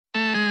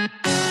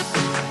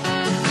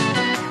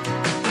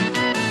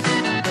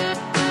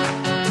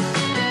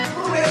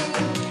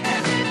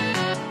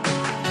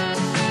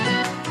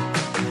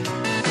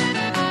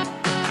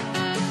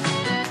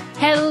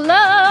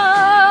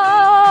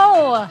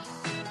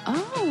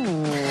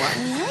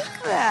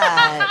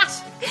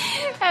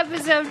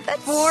Episode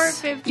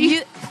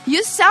 450.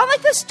 You sound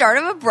like the start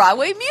of a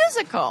Broadway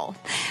musical.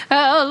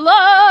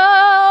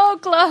 Hello,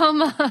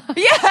 Oklahoma.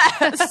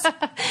 Yes.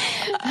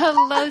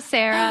 Hello,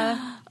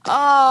 Sarah.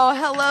 Oh,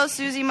 hello,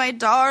 Susie, my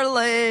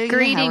darling.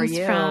 Greetings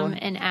from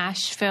an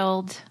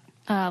ash-filled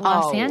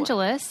Los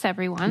Angeles,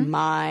 everyone.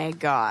 My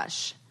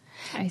gosh.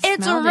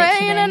 It's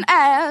rain and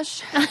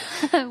ash.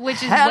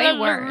 Which is way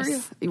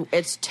worse.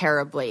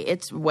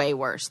 It's way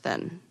worse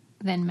than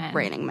men.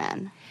 Raining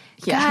Men.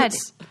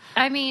 Yes. God,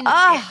 I mean,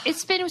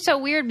 it's been so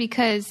weird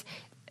because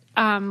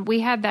we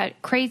had that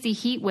crazy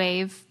heat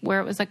wave where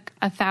it was like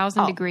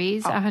 1,000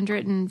 degrees,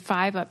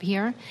 105 up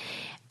here.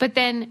 But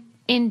then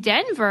in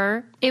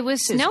Denver, it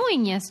was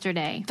snowing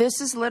yesterday.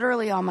 This is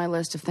literally on my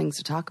list of things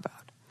to talk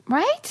about.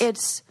 Right?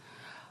 It's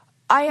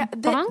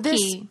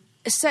this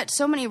set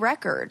so many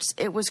records.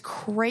 It was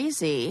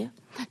crazy.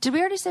 Did we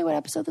already say what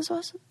episode this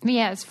was?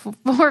 Yes,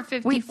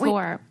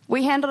 454.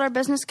 We handled our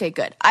business. Okay,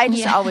 good. I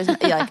just always,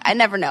 I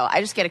never know. I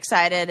just get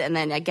excited, and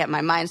then I get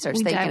my mind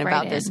starts thinking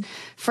about this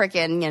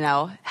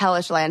freaking,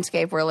 hellish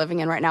landscape we're living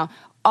in right now.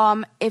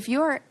 If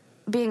you're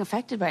being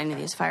affected by any of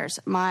these fires,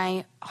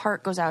 my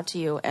heart goes out to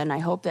you, and I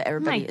hope that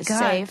everybody is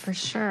safe. For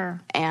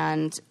sure.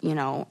 And,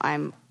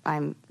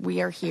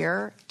 we are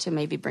here to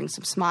maybe bring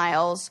some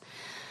smiles.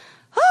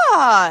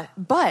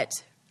 But,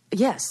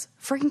 yes,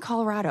 freaking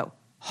Colorado.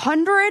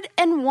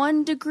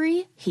 101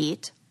 degree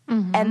heat,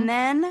 and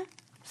then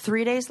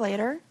 3 days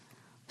later,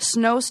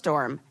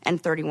 snowstorm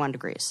and 31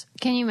 degrees.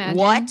 Can you imagine?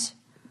 What?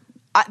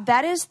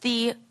 That is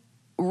the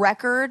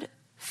record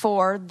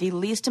for the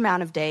least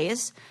amount of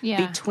days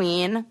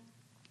between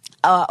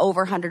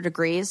over 100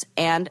 degrees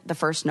and the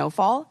first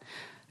snowfall.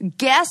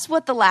 Guess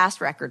what the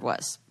last record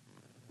was?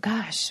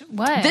 Gosh,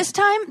 what? This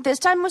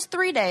time was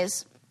 3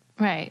 days.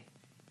 Right.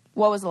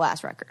 What was the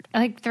last record?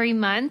 Like 3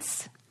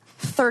 months?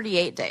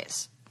 38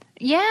 days.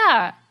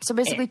 Yeah. So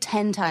basically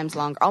 10 times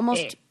longer.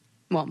 Almost,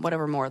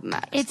 whatever more than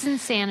that is. It's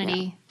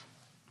insanity.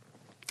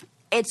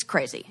 Yeah. It's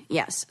crazy,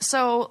 yes.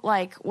 So,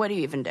 what do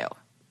you even do?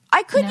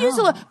 I could use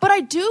a little, but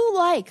I do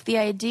like the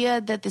idea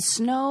that the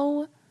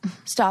snow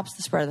stops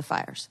the spread of the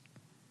fires.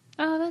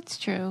 Oh, that's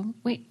true.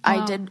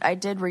 I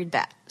did read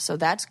that, so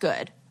that's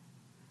good.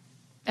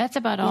 That's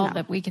about all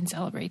that we can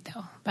celebrate,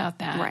 though, about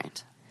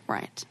that.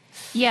 Right.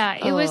 Yeah,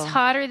 it was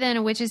hotter than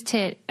a witch's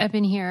tit up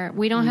in here.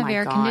 We don't have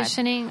air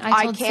conditioning.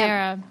 I told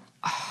Sarah.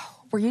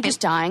 Were you just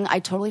dying? I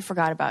totally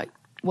forgot about.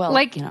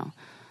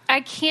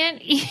 I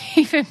can't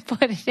even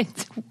put it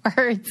into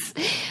words.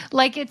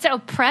 It's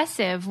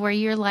oppressive where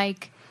you're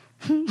like,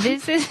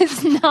 this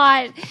is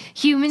not,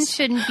 humans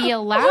shouldn't be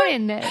allowed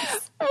in this.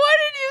 What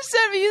did you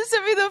send me? You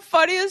sent me the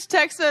funniest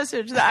text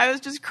message that I was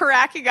just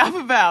cracking up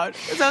about.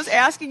 Because I was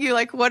asking you,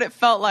 what it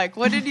felt like.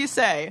 What did you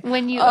say?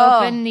 When you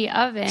open the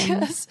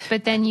oven,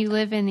 but then you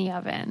live in the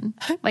oven.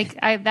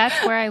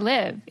 That's where I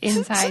live,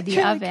 inside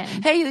the oven.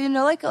 Hey,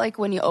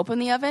 when you open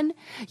the oven?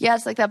 Yeah,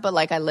 it's like that, but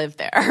I live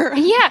there.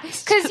 Yeah,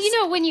 because,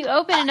 when you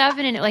open an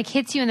oven and it,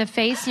 hits you in the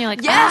face and you're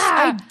like, yes,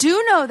 I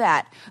do know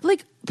that.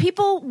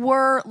 People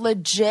were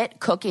legit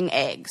cooking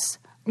eggs.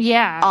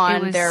 Yeah.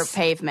 On their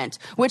pavement,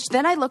 which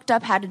then I looked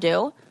up how to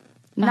do.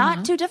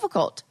 Not too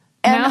difficult.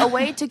 And a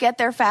way to get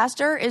there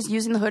faster is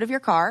using the hood of your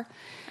car.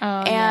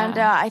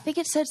 I think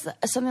it says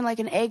something like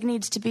an egg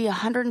needs to be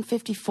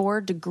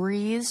 154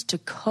 degrees to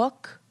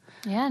cook.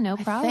 Yeah, no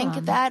problem. I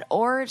think that,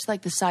 or it's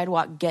the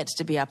sidewalk gets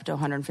to be up to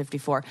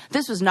 154.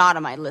 This was not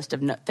on my list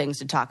of things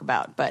to talk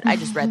about, but I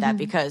just read that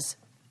because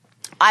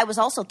I was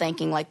also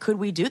thinking, could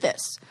we do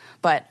this?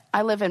 But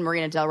I live in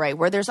Marina Del Rey,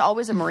 where there's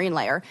always a marine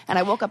layer, and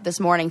I woke up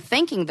this morning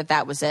thinking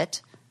that was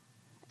it,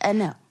 and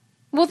no.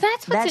 Well,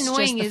 that's what's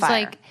annoying is,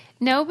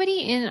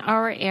 nobody in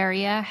our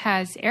area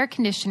has air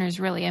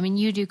conditioners, really. I mean,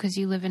 you do because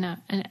you live in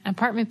an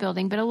apartment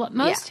building, but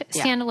most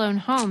standalone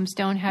homes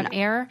don't have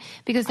air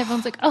because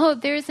everyone's like, oh,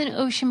 there's an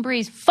ocean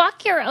breeze.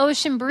 Fuck your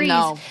ocean breeze.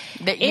 No,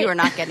 you are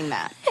not getting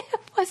that. It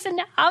was an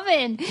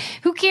oven.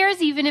 Who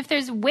cares even if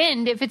there's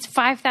wind, if it's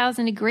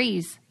 5,000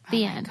 degrees?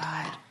 The end.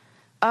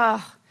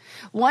 God.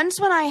 Once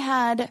when I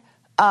had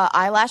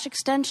eyelash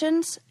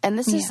extensions, and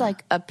this is a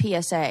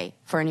PSA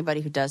for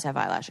anybody who does have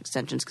eyelash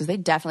extensions, because they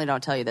definitely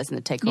don't tell you this in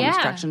the take-home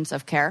instructions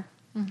of care.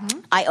 Mm-hmm.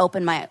 I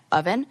opened my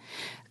oven,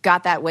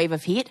 got that wave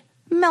of heat,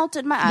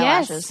 melted my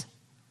eyelashes. Yes.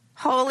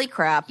 Holy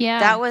crap. Yeah.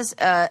 That was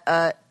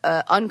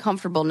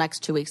uncomfortable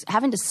next 2 weeks.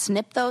 Having to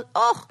snip those,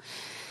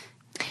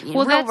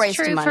 well, that's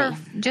true for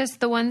just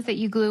the ones that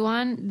you glue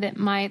on.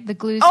 The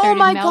glue started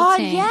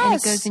melting, and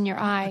it goes in your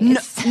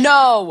eyes.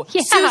 No.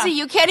 Yeah. Susie,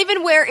 you can't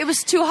even wear. It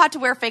was too hot to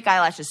wear fake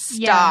eyelashes. Stop.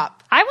 Yeah.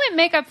 I went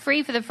makeup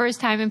free for the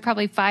first time in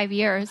probably 5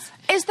 years.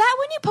 Is that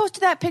when you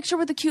posted that picture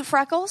with the cute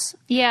freckles?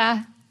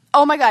 Yeah.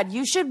 Oh my God,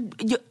 you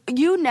should.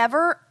 You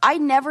never. I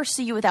never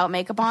see you without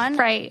makeup on.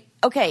 Right.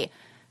 Okay.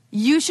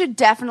 You should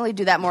definitely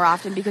do that more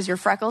often because your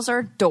freckles are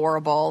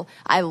adorable.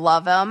 I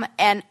love them.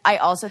 And I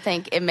also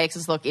think it makes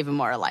us look even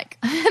more alike.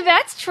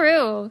 That's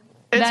true.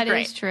 That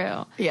great. is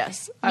true.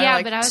 Yes.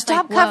 Yeah, but I was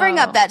stop like, covering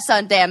up that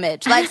sun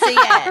damage. Let's see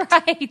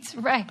it.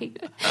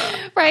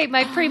 Right.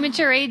 My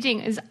premature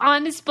aging is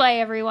on display,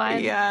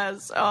 everyone.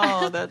 Yes.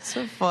 Oh, that's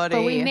so funny.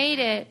 But we made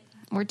it.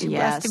 We're too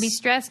blessed to be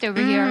stressed over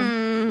here.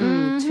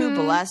 Too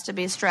blessed to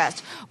be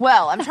stressed.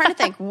 Well, I'm trying to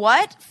think,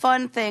 what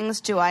fun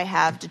things do I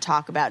have to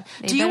talk about?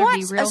 Do you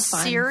want a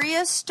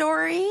serious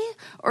story,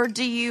 or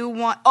do you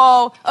want...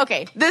 Oh,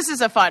 okay, this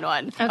is a fun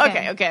one.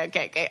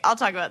 Okay. I'll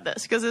talk about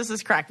this, because this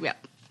is cracking me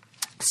up.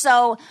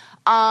 So,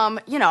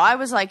 I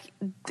was like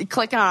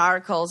clicking on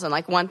articles, and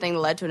like one thing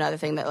led to another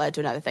thing that led to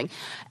another thing.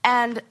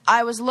 And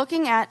I was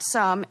looking at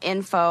some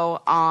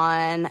info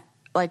on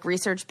like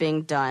research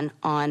being done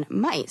on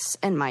mice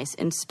and mice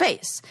in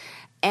space.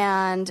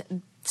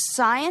 And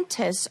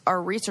scientists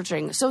are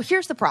researching. So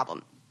here's the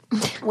problem.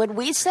 When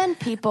we send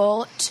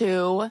people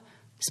to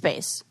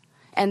space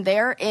and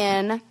they're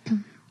in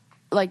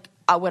like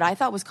what I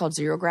thought was called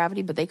zero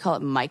gravity, but they call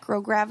it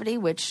microgravity,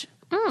 which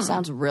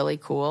sounds really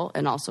cool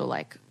and also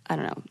like, I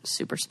don't know,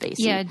 super spacey.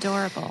 Yeah,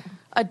 adorable.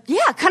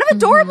 Yeah, kind of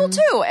adorable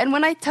too. And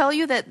when I tell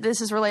you that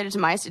this is related to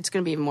mice, it's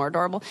going to be even more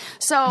adorable.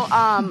 So,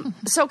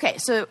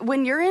 so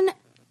when you're in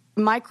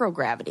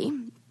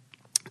microgravity,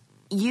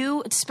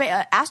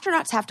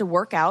 astronauts have to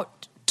work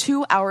out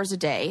 2 hours a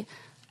day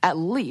at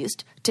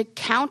least to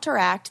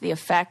counteract the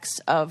effects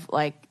of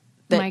like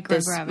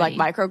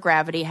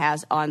microgravity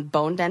has on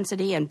bone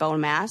density and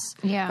bone mass,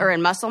 or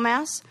in muscle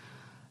mass.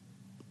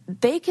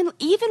 They can,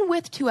 even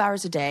with 2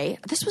 hours a day,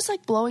 this was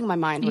like blowing my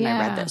mind when I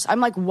read this. I'm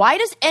like, why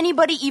does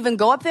anybody even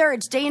go up there?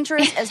 It's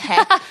dangerous as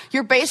heck.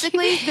 You're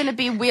basically going to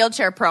be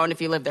wheelchair prone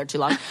if you live there too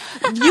long.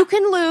 You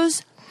can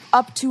lose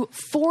up to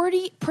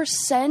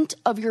 40%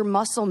 of your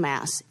muscle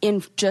mass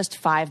in just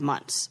 5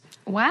 months.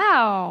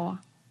 Wow.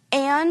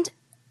 And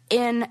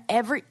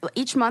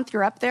each month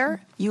you're up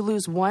there, you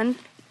lose 1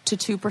 to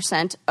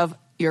 2% of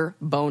your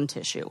bone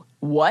tissue.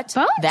 What?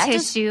 Bone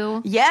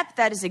tissue? Yep,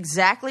 that is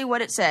exactly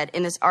what it said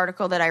in this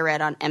article that I read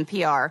on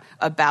NPR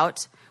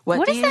about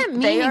what does that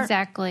mean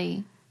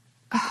exactly?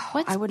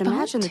 I would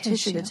imagine the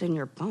tissue that's in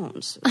your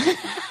bones.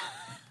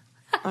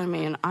 I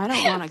mean, I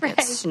don't want to get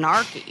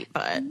snarky,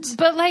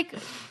 but like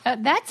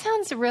that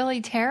sounds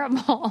really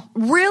terrible.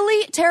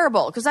 Really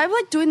terrible, because I'm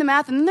like doing the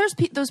math, and then there's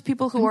those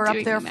people who are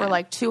up there for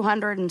like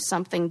 200 and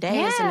something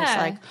days, and it's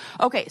like,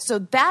 okay, so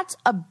that's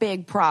a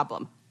big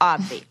problem,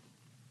 obvi.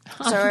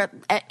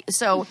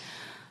 So,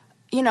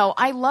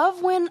 I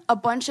love when a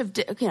bunch of,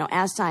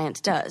 as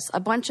science does, a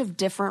bunch of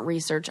different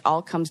research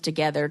all comes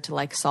together to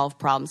like solve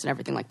problems and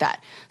everything like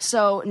that.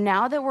 So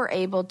now that we're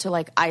able to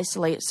like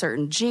isolate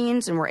certain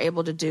genes and we're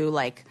able to do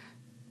like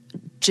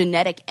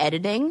genetic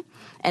editing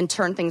and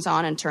turn things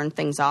on and turn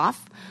things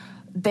off,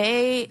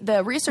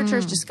 the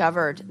researchers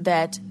discovered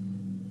that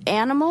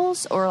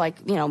animals, or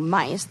like,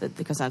 mice,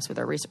 because that's what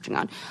they're researching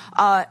on,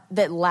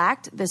 that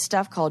lacked this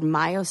stuff called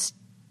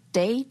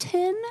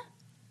myostatin,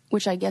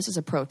 which I guess is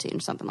a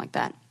protein, something like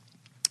that.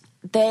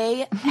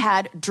 They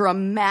had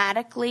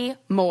dramatically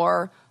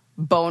more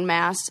bone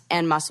mass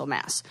and muscle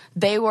mass.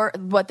 They were,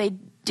 what they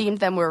deemed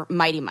them were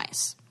mighty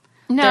mice.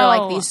 No. They're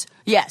like these,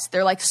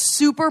 they're like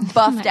super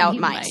buffed out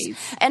mice.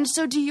 And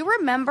so do you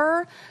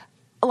remember,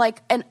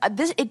 like, and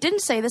this, it didn't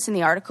say this in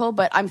the article,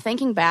 but I'm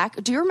thinking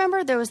back. Do you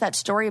remember there was that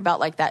story about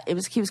like that?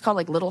 He was called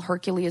like Little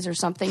Hercules or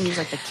something. He was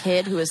like the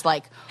kid who was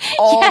like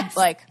all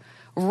like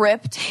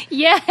ripped.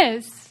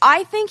 Yes.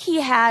 I think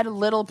he had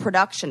little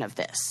production of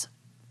this.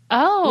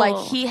 Oh. Like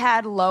he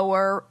had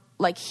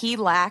he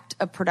lacked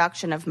a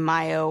production of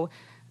statin.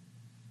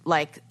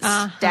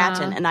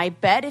 And I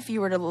bet if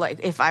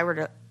I were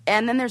to,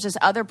 and then there's this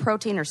other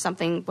protein or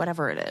something,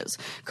 whatever it is,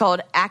 called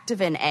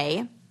activin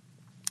A.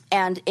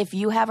 And if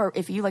you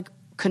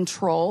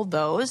control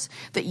those,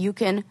 that you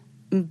can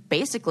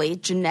basically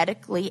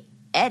genetically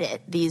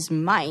edit these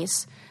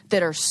mice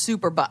that are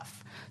super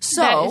buff.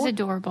 So that is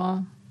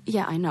adorable.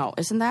 Yeah, I know.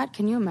 Isn't that?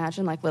 Can you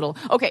imagine like little...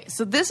 Okay,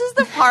 so this is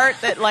the part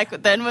that like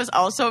then was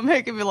also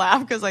making me laugh,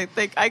 because I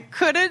think I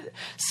couldn't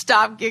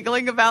stop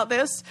giggling about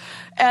this.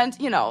 And,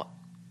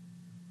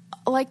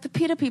 like the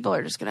PETA people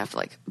are just going to have to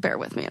like bear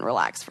with me and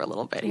relax for a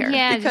little bit here.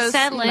 Yeah, because,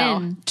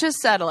 just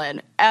settle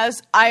in.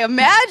 As I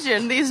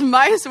imagine these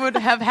mice would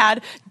have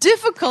had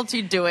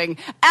difficulty doing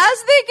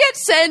as they get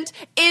sent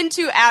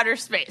into outer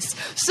space.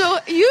 So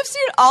you've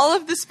seen all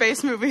of the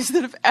space movies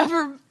that have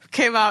ever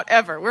came out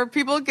where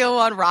people go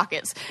on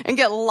rockets and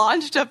get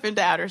launched up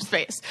into outer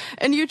space,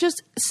 and you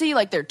just see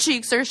like their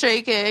cheeks are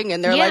shaking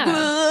and they're like,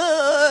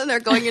 and they're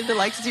going into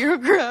like zero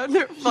ground.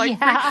 They're like,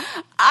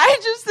 I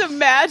just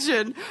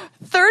imagine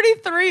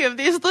 33 of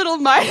these little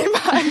mighty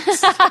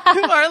mice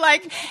who are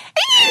like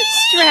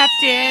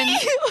strapped in,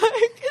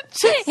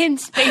 in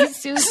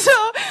spacesuits,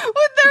 so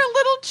with their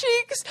little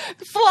cheeks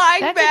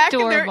flying back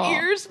adorable. And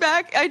their ears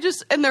back,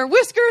 and their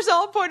whiskers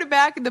all pointed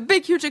back, and the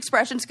big huge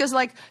expressions, because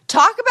like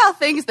talk about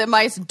things that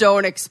mice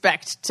don't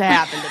expect to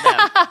happen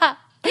to them.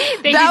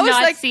 They did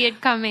not see it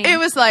coming. It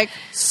was like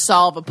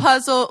solve a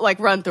puzzle, like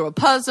run through a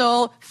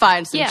puzzle,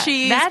 find some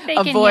cheese,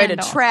 avoid a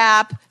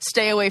trap,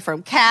 stay away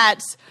from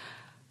cats.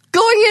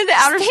 Going into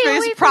outer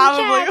space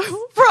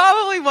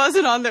probably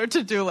wasn't on their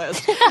to-do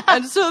list.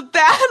 And so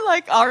that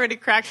like already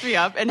cracked me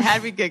up and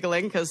had me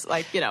giggling because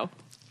like, you know,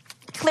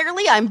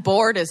 clearly I'm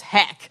bored as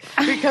heck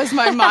because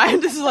my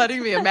mind is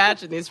letting me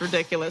imagine these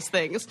ridiculous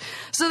things.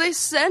 So they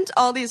sent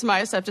all these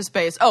mice up to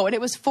space. Oh, and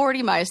it was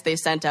 40 mice they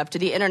sent up to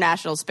the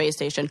International Space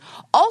Station.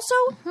 Also,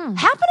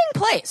 happening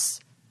place.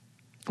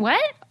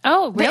 What?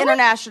 Oh, really? The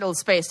International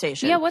Space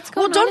Station. Yeah, what's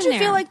going on Well, don't you there?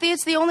 feel like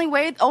it's the only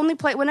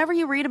place, whenever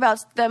you read about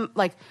them,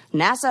 like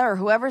NASA or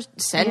whoever's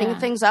sending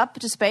things up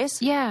to space,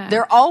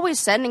 they're always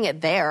sending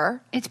it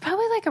there. It's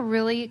probably like a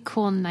really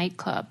cool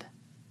nightclub.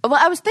 Well,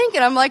 I was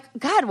thinking, I'm like,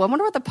 God, well, I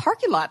wonder what the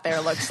parking lot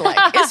there looks like.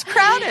 It's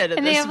crowded.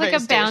 And they have like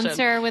a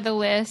bouncer with a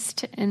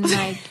list, and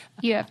like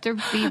you have to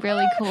be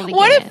really cool to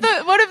what get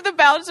if What if the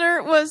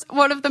bouncer was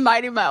one of the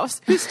Mighty Mouse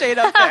who stayed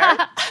up there?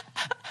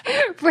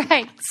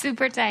 Right,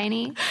 super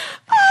tiny,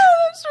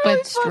 that's really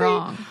but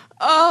strong.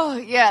 Oh,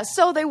 yeah.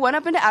 So they went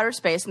up into outer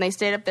space, and they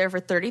stayed up there for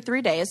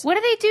 33 days. What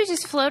do they do,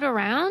 just float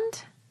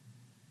around?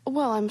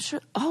 Well, I'm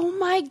sure. Oh,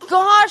 my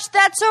gosh.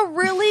 That's a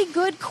really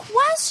good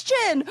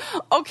question.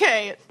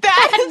 Okay.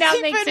 That is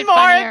even more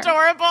funnier.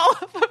 adorable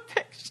of a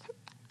picture.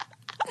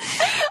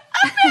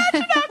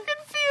 Imagine how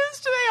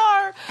confused they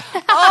are.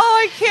 Oh,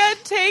 I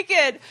can't take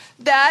it.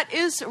 That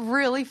is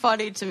really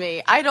funny to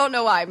me. I don't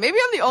know why. Maybe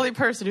I'm the only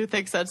person who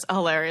thinks that's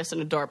hilarious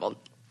and adorable.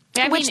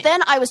 Which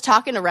then I was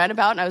talking to Ren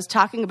about, and I was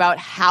talking about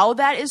how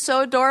that is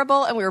so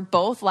adorable, and we were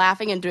both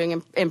laughing and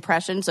doing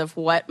impressions of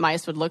what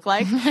mice would look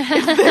like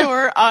if they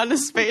were on a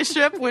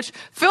spaceship, which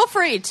feel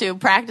free to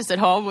practice at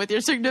home with your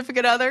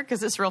significant other,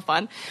 because it's real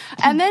fun.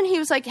 And then he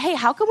was like, hey,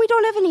 how come we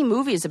don't have any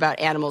movies about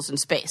animals in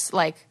space?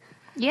 Like,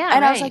 yeah,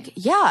 and right. I was like,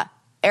 yeah,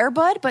 Air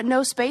Bud, but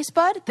no Space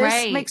Bud?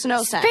 This makes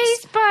no sense.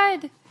 Space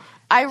Bud!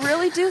 I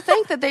really do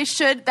think that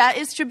should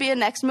be a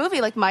next movie,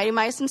 like Mighty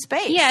Mice in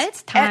Space. Yeah,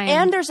 it's time.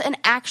 And there's an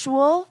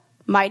actual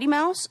Mighty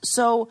Mouse.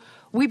 So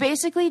we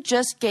basically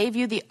just gave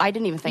you I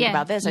didn't even think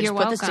about this. I just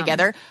put this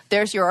together.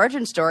 There's your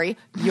origin story.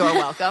 You're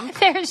welcome.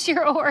 There's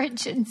your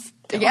origin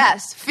story.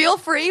 Yes. Feel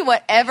free,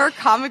 whatever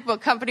comic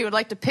book company would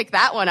like to pick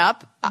that one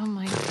up. Oh,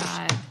 my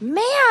God.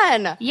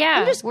 Man.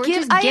 Yeah, we're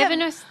just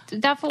giving us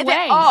stuff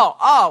away.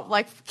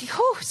 Like,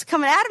 it's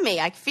coming out of me.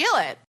 I feel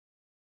it.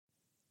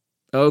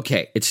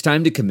 Okay, it's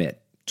time to commit.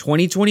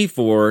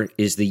 2024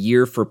 is the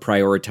year for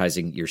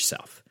prioritizing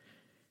yourself.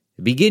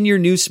 Begin your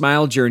new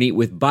smile journey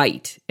with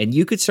Byte, and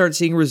you could start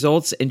seeing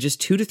results in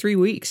just 2 to 3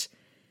 weeks.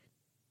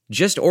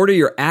 Just order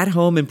your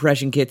at-home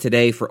impression kit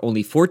today for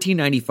only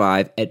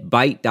 $14.95 at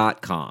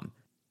Byte.com.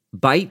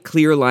 Byte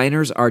clear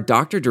liners are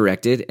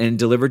doctor-directed and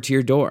delivered to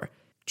your door.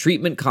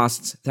 Treatment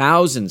costs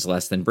thousands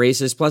less than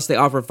braces, plus they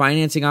offer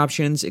financing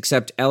options,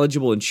 accept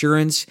eligible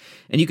insurance,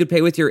 and you could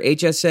pay with your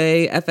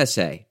HSA,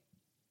 FSA.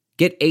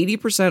 Get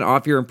 80%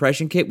 off your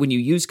impression kit when you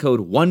use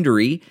code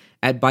WONDERY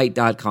at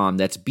Byte.com.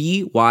 That's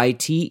BYTE.com.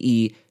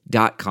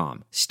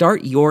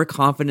 Start your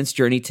confidence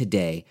journey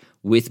today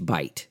with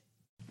Byte.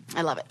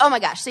 I love it. Oh, my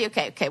gosh. See,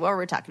 okay. What were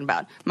we talking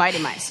about? Mighty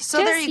Mice.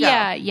 So there you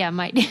go. Yeah,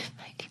 Mighty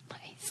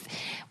Mice.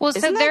 Well,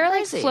 Isn't so they're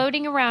crazy? like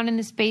floating around in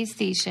the space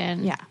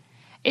station. Yeah.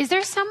 Is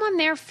there someone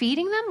there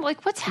feeding them?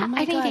 Like, what's happening?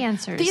 I need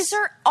answers. These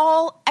are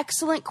all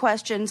excellent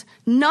questions,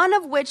 none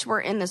of which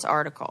were in this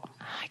article.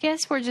 I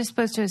guess we're just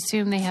supposed to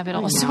assume they have it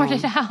all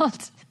sorted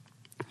out.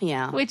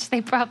 Yeah. Which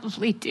they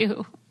probably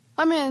do.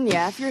 I mean,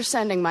 yeah, if you're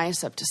sending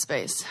mice up to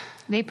space.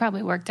 They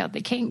probably worked out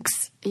the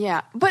kinks.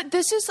 Yeah. But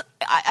this is,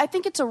 I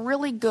think it's a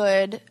really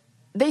good,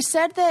 they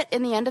said that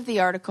in the end of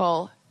the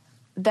article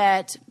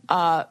that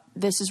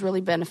this is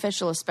really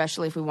beneficial,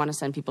 especially if we want to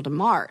send people to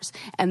Mars.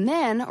 And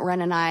then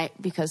Ren and I,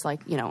 because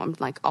I'm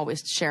like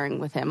always sharing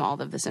with him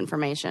all of this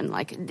information.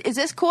 Like, is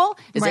this cool?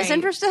 Is this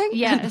interesting?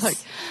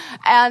 Yes.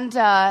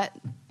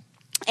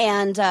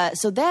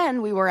 So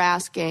then we were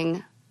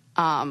asking,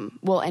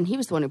 and he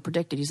was the one who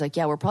predicted. He's like,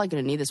 yeah, we're probably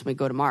going to need this when we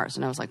go to Mars.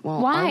 And I was like,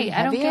 well, why?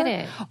 I don't get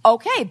it.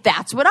 Okay,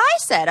 that's what I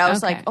said. I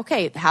was like,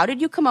 okay, how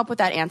did you come up with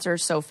that answer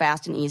so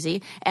fast and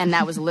easy? And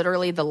that was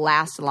literally the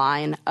last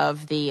line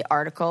of the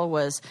article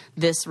was,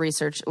 this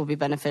research will be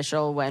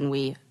beneficial when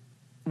we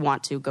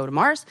want to go to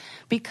Mars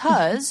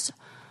because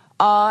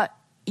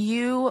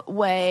you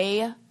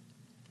weigh,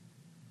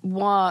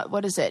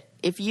 what is it?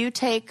 If you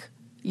take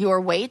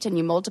your weight and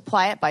you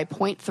multiply it by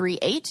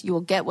 0.38, you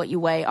will get what you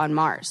weigh on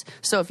Mars.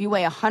 So if you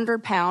weigh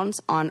 100 pounds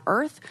on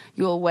Earth,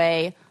 you will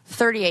weigh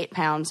 38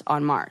 pounds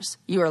on Mars.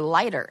 You are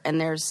lighter,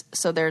 and there's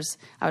I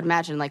would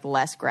imagine like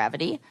less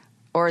gravity,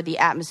 or the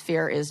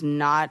atmosphere is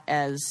not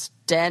as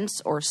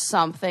dense or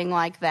something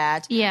like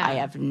that. Yeah. I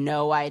have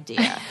no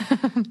idea.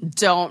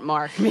 Don't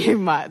mark me.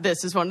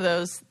 This is one of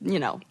those,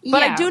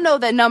 But I do know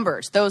the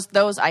numbers. Those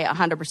I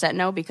 100%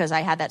 know because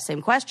I had that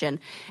same question.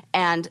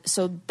 And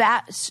so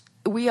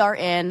we are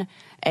in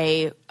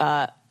a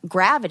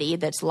gravity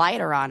that's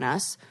lighter on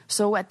us.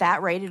 So at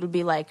that rate, it would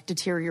be like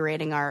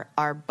deteriorating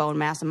our bone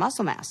mass and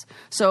muscle mass.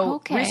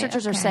 So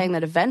researchers are saying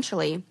that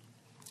eventually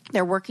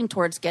they're working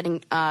towards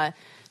getting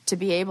to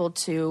be able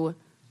to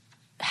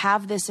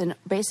have this in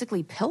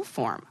basically pill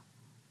form.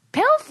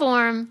 Pill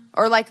form?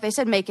 Or like they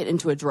said, make it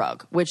into a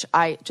drug, which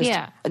I just,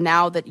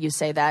 now that you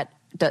say that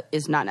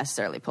is not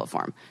necessarily pill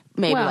form.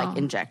 Maybe like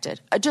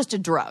injected. Just a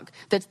drug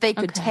that they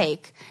could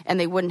take and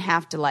they wouldn't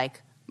have to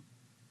like,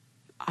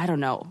 I don't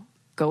know,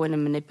 go in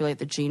and manipulate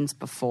the genes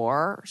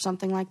before or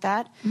something like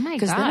that. Oh my God.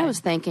 Because then I was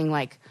thinking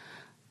like,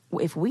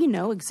 if we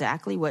know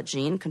exactly what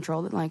gene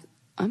controlled it, like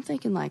I'm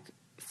thinking like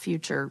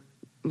future,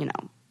 you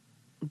know,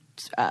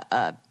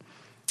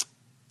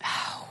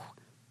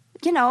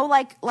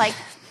 like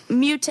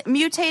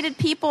mutated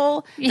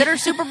people that are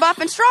super buff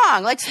and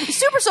strong, like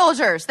super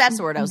soldiers. That's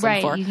the word I was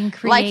looking for. You can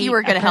create like you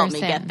were going to help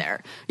me person. get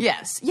there.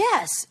 Yes.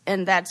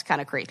 And that's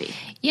kind of creepy.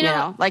 You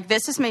know, like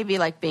this is maybe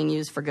like being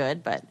used for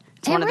good, but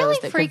it's one of those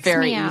that could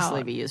very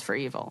easily be used for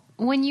evil.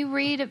 When you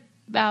read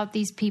about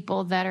these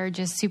people that are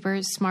just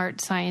super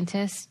smart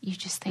scientists, you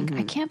just think,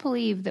 I can't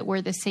believe that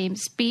we're the same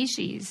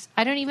species.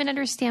 I don't even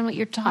understand what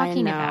you're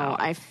talking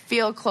about. I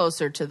feel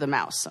closer to the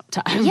mouse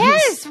sometimes.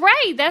 Yes,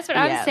 right. That's what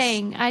I'm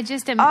saying. I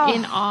just am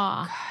in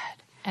awe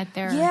at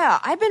their... Yeah,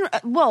 I've been...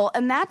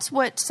 and that's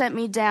what sent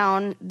me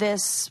down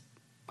this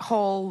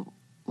whole...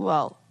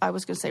 Well, I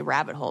was going to say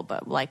rabbit hole,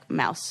 but like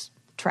mouse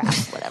trap,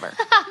 whatever.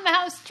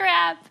 Mouse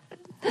trap.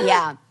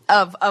 Yeah,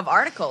 of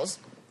articles.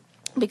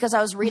 Because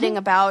I was reading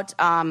about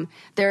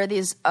there are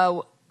these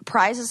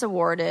prizes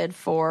awarded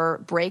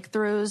for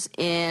breakthroughs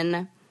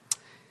in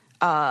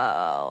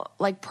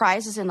like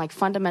prizes in like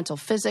fundamental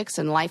physics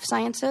and life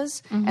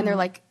sciences, and they're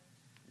like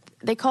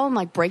they call them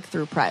like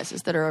breakthrough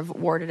prizes that are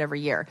awarded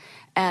every year.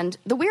 And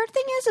the weird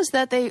thing is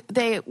that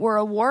they were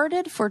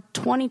awarded for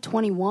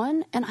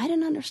 2021, and I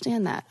didn't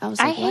understand that. I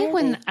was like,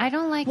 I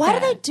don't like. Why that.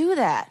 do they do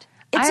that?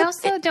 I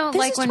also don't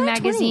like when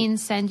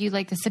magazines send you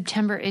like the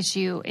September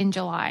issue in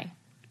July.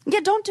 Yeah,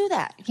 don't do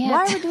that. Yeah.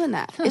 Why are we doing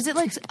that? Is it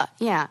like,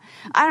 I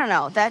don't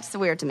know. That's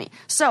weird to me.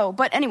 So,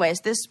 but anyways,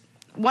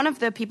 one of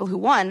the people who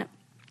won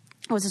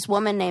was this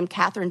woman named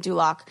Catherine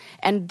Duloc.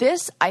 And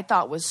this I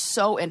thought was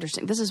so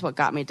interesting. This is what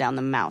got me down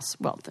the mouse.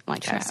 Well,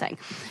 like I was saying,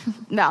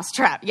 mouse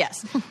trap.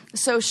 Yes.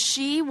 So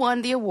she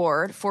won the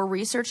award for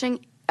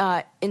researching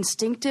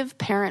instinctive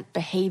parent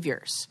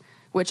behaviors,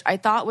 which I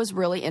thought was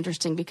really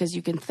interesting because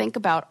you can think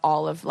about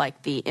all of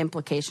like the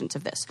implications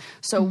of this.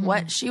 So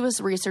what she was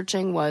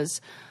researching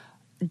was,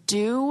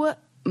 do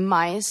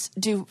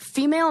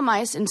female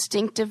mice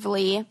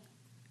instinctively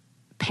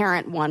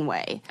parent one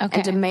way,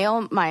 and do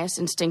male mice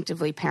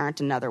instinctively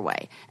parent another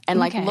way? And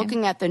like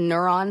looking at the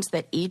neurons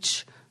that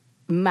each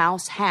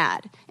mouse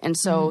had. And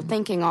so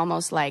thinking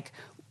almost like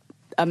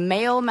a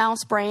male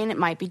mouse brain, it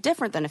might be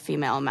different than a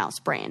female mouse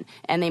brain.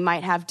 And they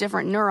might have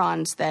different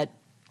neurons that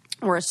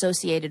were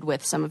associated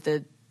with some of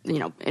the,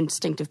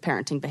 instinctive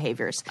parenting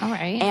behaviors. All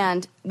right.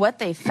 And what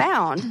they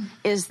found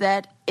is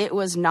that it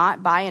was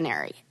not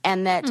binary,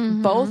 and that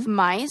both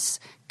mice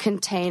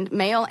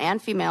male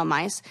and female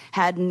mice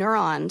had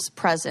neurons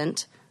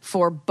present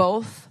for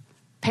both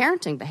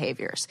parenting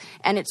behaviors.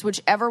 And it's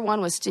whichever one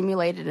was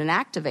stimulated and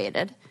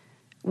activated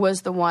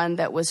was the one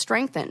that was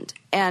strengthened.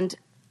 And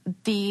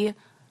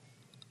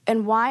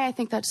why I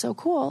think that's so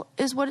cool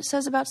is what it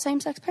says about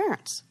same-sex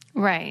parents.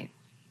 Right.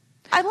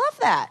 I love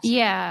that.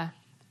 Yeah.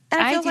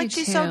 And I feel like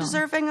she's so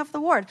deserving of the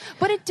award.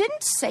 But it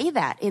didn't say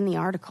that in the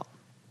article.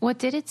 What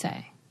did it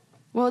say?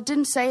 Well, it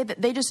didn't say that.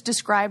 They just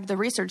described the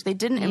research. They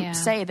didn't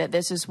say that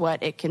this is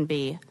what it can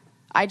be.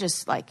 I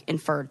just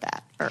inferred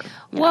that.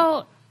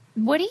 Well,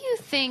 what do you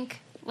think?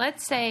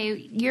 Let's say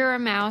you're a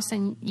mouse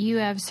and you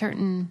have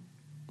certain,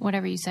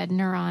 whatever you said,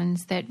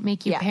 neurons that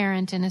make you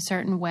parent in a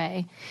certain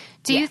way.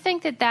 Do you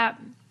think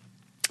that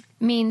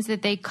means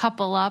that they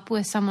couple up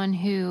with someone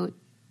who,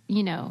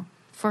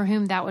 for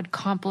whom that would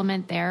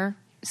complement their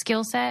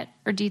skill set?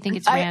 Or do you think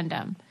it's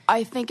random?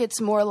 I think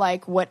it's more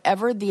like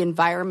whatever the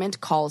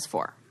environment calls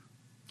for.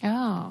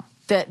 Oh.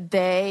 That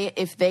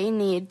if they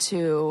need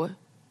to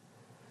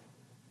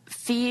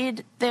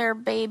feed their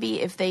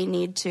baby, if they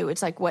need to,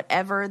 it's like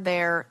whatever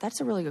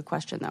that's a really good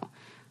question though.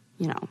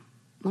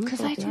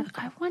 Because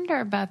I wonder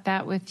about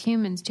that with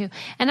humans too.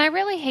 And I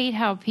really hate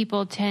how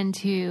people tend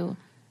to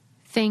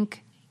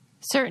think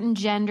certain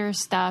gender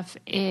stuff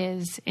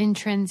is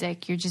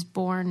intrinsic. You're just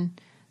born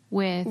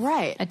with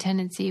a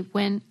tendency,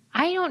 when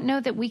I don't know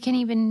that we can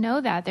even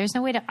know that. There's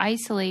no way to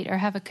isolate or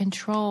have a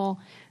control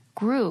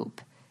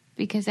group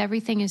because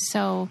everything is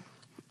so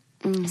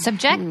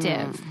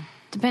subjective,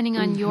 depending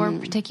on your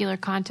particular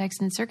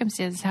context and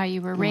circumstances, how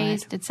you were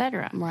raised,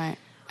 etc. Right.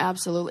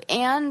 Absolutely.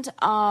 And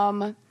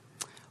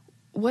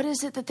what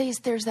is it that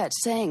there's that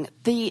saying?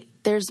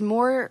 There's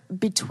more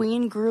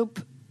between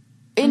group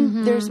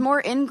there's more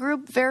in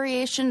group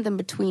variation than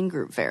between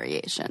group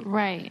variation.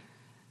 Right.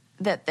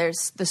 That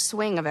there's the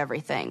swing of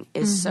everything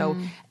is so.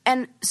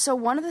 And so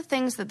one of the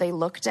things that they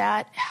looked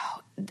at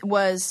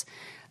was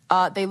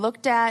they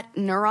looked at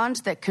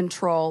neurons that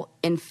control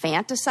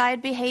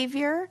infanticide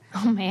behavior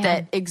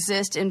that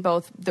exist in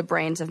both the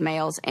brains of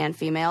males and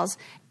females,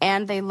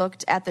 and they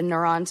looked at the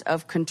neurons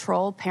of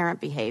control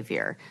parent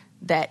behavior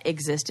that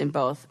exist in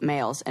both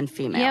males and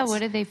females. Yeah, what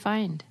did they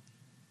find?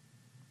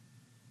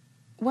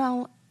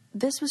 Well,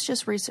 this was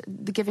just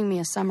giving me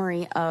a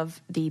summary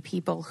of the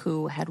people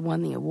who had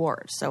won the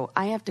award. So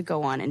I have to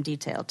go on in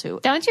detail to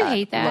Don't you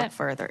hate that? Look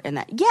further in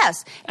that.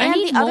 Yes. And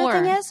the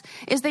other thing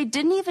is they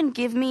didn't even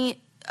give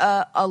me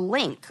a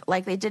link.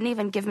 Like, they didn't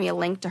even give me a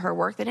link to her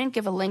work. They didn't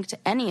give a link to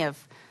any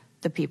of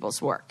the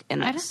people's work in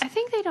this. I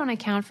think they don't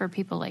account for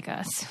people like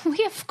us.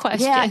 We have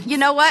questions. Yeah, you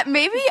know what?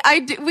 Maybe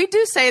we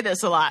do say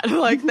this a lot.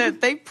 Like,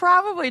 that they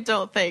probably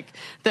don't think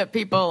that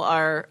people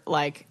are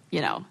like,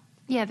 you know.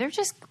 Yeah, they're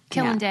just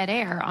killing dead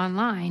air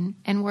online.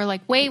 And we're like,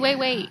 wait.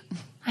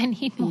 I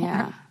need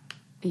more.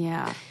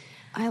 Yeah.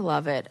 I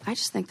love it. I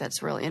just think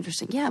that's really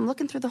interesting. Yeah, I'm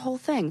looking through the whole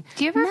thing.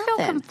 Do you ever feel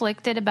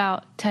conflicted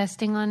about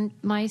testing on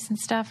mice and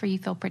stuff, or you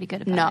feel pretty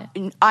good about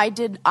it? No, I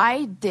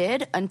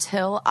did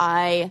until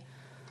I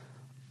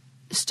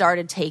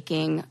started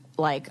taking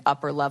like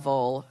upper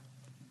level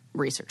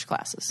research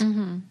classes.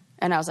 Mm-hmm.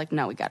 And I was like,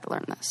 no, we got to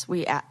learn this.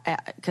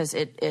 Because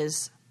it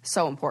is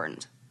so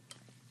important.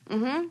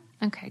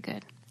 Mm-hmm. Okay,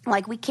 good.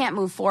 Like, we can't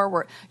move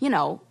forward. You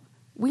know,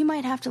 we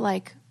might have to,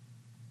 like,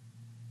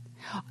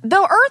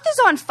 the Earth is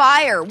on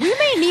fire. We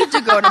may need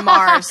to go to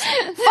Mars.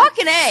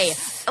 Fucking A.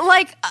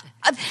 Like,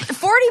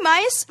 40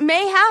 mice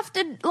may have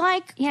to,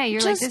 like... Yeah,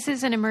 you're like, this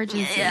is an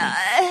emergency.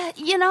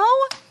 You know?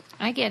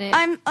 I get it.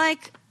 I'm,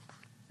 like...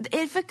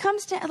 If it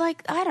comes to,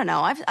 like, I don't know.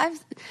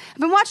 I've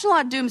been watching a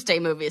lot of doomsday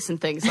movies and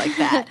things like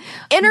that.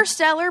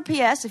 Interstellar,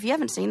 P.S., if you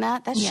haven't seen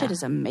that shit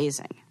is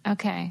amazing.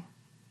 Okay.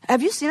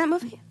 Have you seen that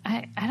movie?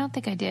 I don't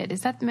think I did.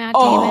 Is that Matt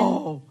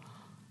Damon?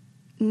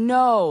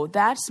 No,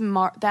 that's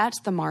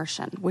The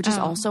Martian, which is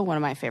also one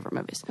of my favorite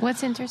movies.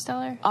 What's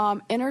Interstellar?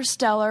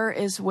 Interstellar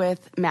is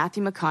with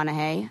Matthew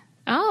McConaughey.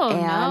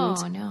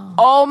 Oh, no.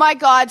 Oh, my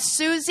God,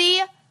 Susie,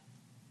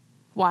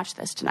 watch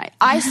this tonight.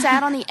 I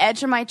sat on the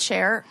edge of my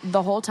chair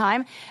the whole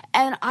time,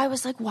 and I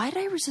was like, why did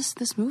I resist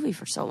this movie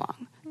for so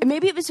long? And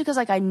maybe it was because,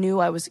 like, I knew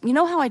I was... You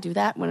know how I do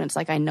that when it's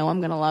like I know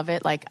I'm going to love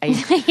it? Like,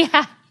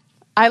 yeah.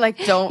 I, like,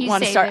 don't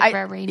want to start...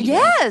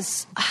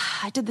 Yes.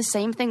 I did the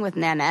same thing with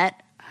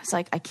Nanette. I was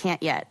like, I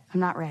can't yet. I'm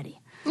not ready.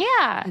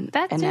 Yeah. And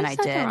then I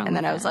did. And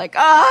then I was like,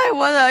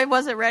 I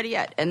wasn't ready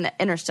yet. And the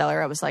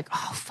Interstellar, I was like,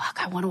 oh, fuck,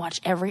 I want to watch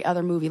every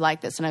other movie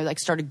like this. And I, like,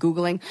 started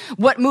Googling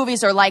what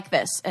movies are like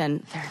this.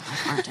 And there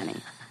aren't any.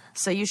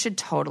 So you should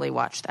totally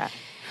watch that.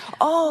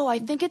 Oh, I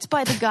think it's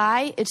by the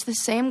guy. It's the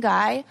same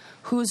guy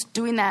who's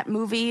doing that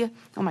movie.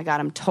 Oh, my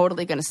God, I'm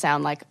totally going to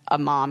sound like a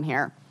mom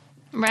here.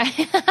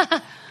 Right.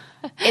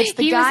 It's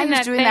the guy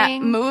who's doing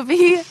that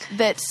movie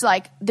that's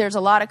like, there's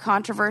a lot of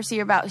controversy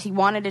about. He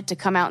wanted it to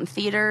come out in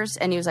theaters,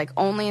 and he was like,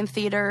 only in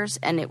theaters,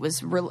 and it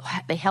was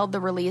they held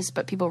the release,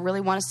 but people really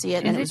want to see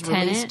it, and it was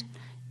released.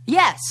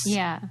 Yes.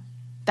 Yeah.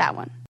 That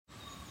one.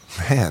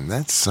 Man,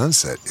 that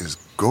sunset is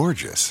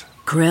gorgeous.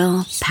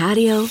 Grill,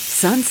 patio,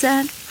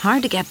 sunset.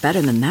 Hard to get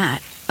better than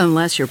that.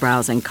 Unless you're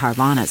browsing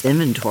Carvana's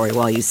inventory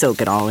while you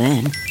soak it all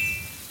in.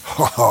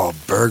 Oh,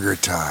 burger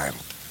time.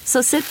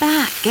 So sit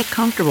back, get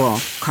comfortable.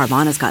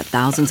 Carvana's got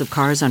thousands of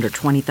cars under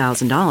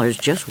 $20,000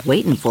 just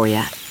waiting for you.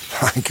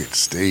 I could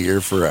stay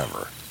here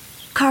forever.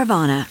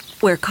 Carvana,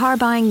 where car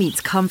buying meets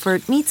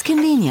comfort meets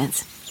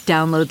convenience.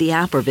 Download the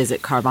app or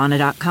visit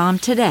Carvana.com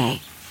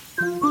today.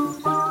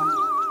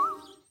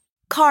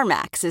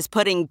 CarMax is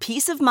putting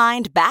peace of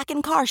mind back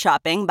in car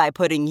shopping by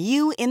putting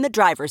you in the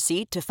driver's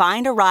seat to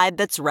find a ride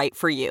that's right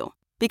for you.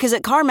 Because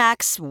at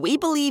CarMax, we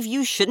believe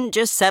you shouldn't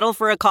just settle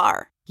for a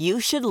car. You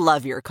should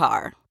love your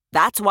car.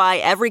 That's why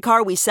every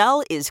car we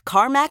sell is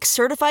CarMax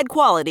certified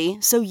quality,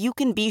 so you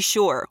can be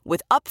sure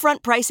with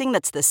upfront pricing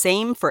that's the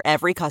same for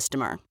every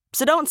customer.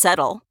 So don't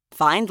settle.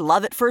 Find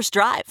love at first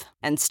drive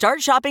and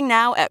start shopping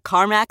now at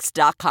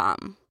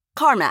CarMax.com.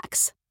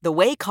 CarMax, the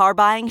way car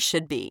buying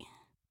should be.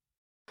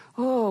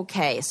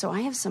 Okay, so I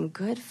have some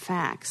good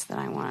facts that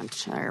I want to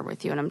share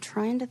with you, and I'm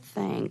trying to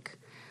think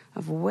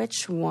of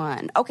which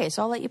one. Okay,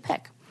 so I'll let you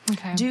pick.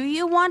 Okay. Do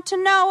you want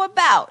to know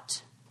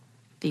about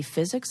the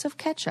physics of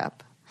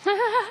ketchup?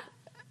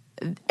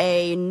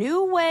 A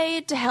new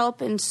way to help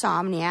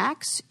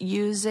insomniacs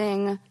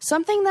using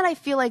something that I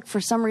feel like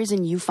for some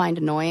reason you find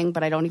annoying,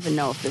 but I don't even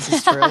know if this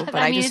is true, but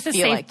I just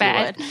feel like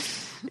bet. You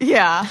would.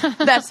 Yeah,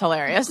 that's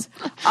hilarious.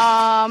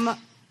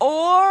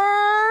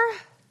 Or...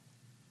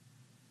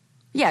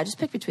 Yeah, just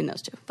pick between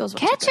those two. Those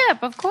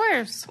ketchup, of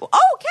course.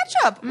 Oh,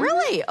 ketchup! Mm-hmm.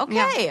 Really?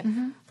 Okay. Yeah.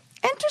 Mm-hmm.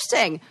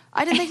 Interesting.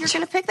 I didn't think you were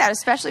going to pick that,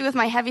 especially with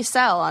my heavy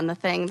sell on the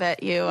thing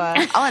that you...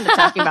 I'll end up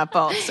talking about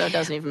both, so it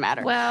doesn't even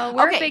matter. Well,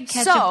 we're a big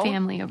ketchup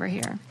family over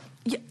here.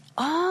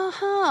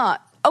 Yeah,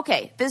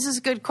 okay, this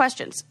is good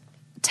questions.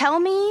 Tell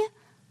me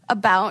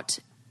about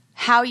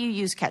how you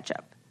use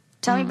ketchup.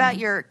 Tell me about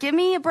give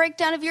me a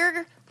breakdown of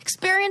your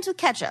experience with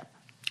ketchup.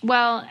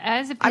 Well,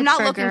 as a Pittsburgher, I'm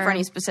not looking for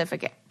any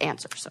specific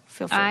answer, so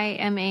feel free. I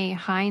am a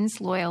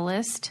Heinz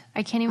loyalist.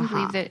 I can't even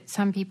believe that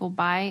some people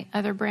buy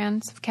other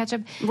brands of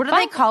ketchup. What do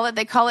they call it?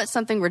 They call it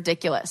something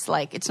ridiculous.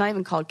 Like, it's not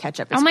even called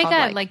ketchup. It's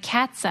called like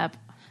catsup.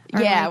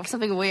 Yeah, like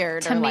something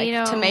weird. Tomato.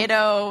 Or like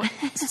tomato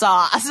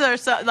sauce or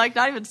so, like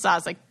not even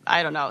sauce. Like,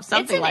 I don't know,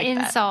 something like that. It's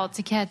an insult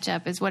to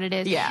ketchup is what it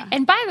is. Yeah.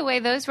 And by the way,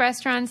 those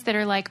restaurants that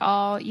are like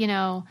all,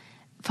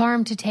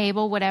 farm to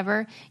table,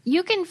 whatever.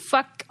 You can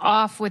fuck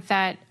off with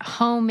that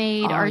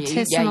homemade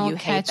artisanal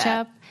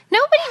ketchup.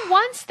 Nobody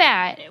wants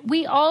that.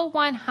 We all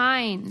want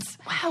Heinz.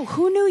 Wow,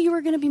 who knew you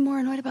were going to be more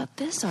annoyed about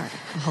this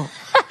article?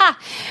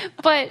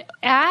 But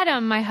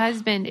Adam, my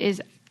husband,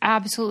 is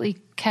absolutely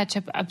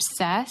ketchup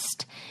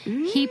obsessed.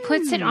 He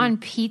puts it on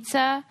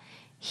pizza.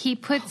 He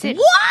puts it...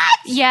 What?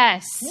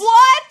 Yes.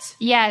 What?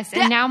 Yes,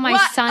 and now my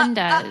son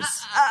does.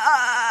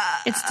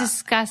 It's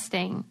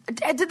disgusting.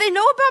 Did they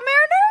know about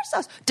marinara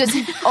sauce? Does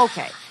he?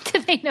 Okay. Do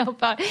they know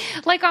about...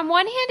 Like, on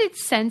one hand,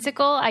 it's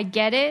sensical. I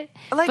get it.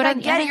 Like, but I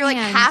get it. You're like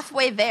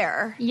halfway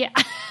there. Yeah.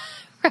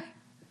 Right.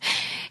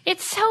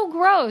 It's so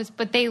gross,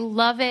 but they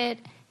love it.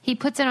 He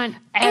puts it on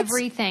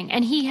everything.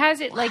 And he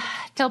has it like,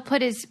 he'll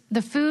put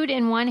the food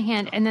in one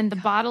hand and then the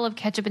bottle of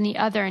ketchup in the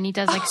other, and he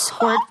does like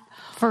squirt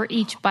for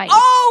each bite.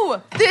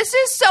 Oh, this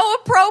is so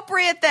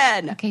appropriate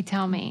then. Okay,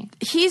 tell me.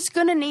 He's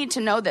going to need to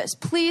know this.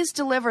 Please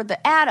deliver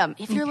the Adam,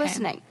 if you're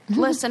listening,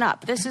 listen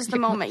up. This is the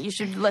moment you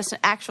should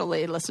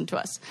actually listen to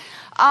us.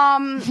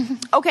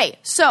 Okay,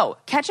 so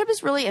ketchup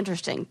is really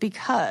interesting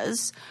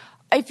because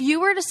if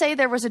you were to say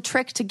there was a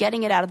trick to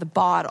getting it out of the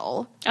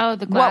bottle. Oh,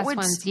 the glass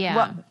ones,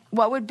 yeah.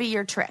 What would be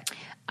your trick?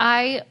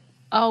 I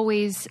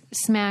always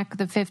smack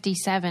the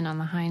 57 on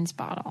the Heinz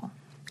bottle.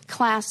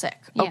 Classic.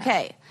 Yeah.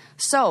 Okay.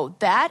 So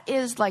that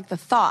is like the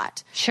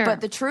thought. Sure. But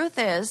the truth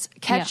is,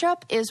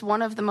 ketchup is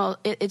one of the most,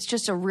 it's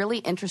just a really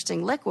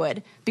interesting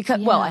liquid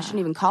because, well, I shouldn't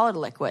even call it a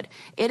liquid.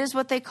 It is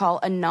what they call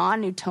a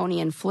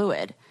non-Newtonian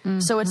fluid.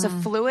 So it's a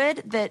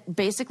fluid that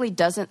basically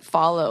doesn't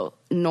follow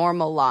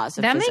normal laws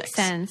of physics. That makes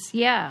sense,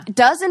 yeah.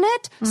 Doesn't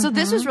it? So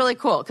this was really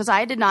cool because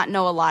I did not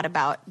know a lot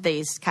about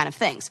these kind of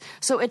things.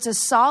 So it's a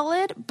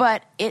solid,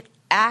 but it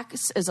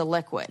acts as a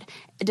liquid,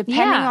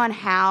 depending on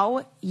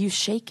how you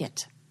shake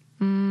it.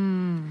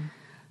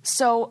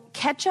 So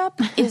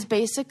ketchup is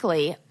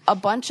basically a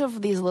bunch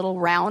of these little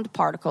round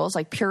particles,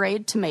 like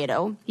pureed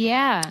tomato.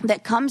 Yeah.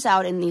 That comes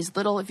out in these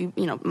little, like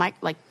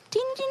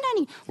teeny,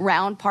 tiny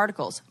round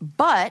particles.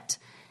 But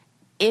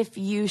if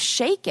you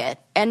shake it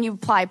and you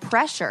apply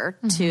pressure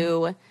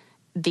to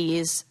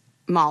these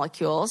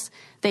molecules,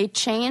 they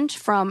change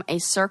from a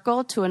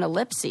circle to an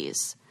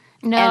ellipses.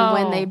 No. And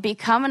when they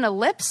become an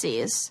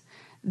ellipses,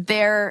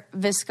 their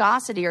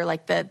viscosity, or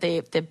like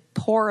the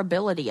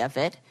pourability of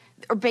it,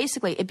 or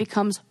basically it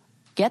becomes,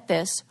 get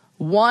this,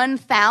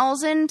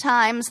 1,000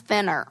 times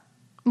thinner.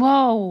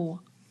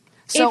 Whoa.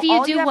 So if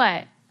you do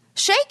what?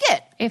 Shake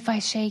it. If I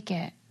shake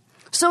it.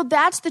 So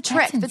that's the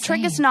trick. The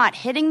trick is not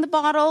hitting the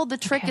bottle. The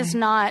trick is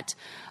not...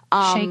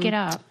 shake it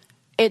up.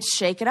 It's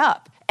shake it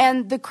up.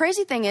 And the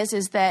crazy thing is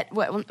that,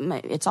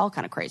 it's all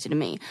kind of crazy to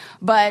me,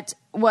 but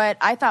what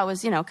I thought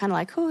was, kind of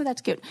like, ooh,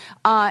 that's cute,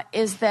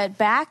 is that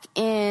back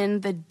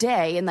in the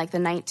day, in like the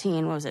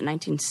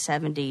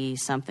 1970,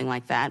 something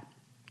like that,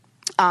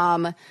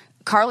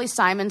 Carly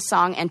Simon's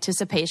song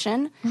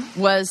Anticipation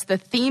was the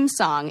theme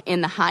song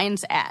in the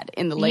Heinz ad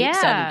in the late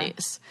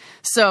 70s.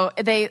 So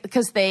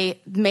because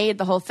they made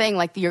the whole thing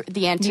like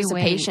the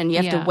anticipation,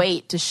 you have to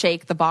wait to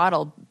shake the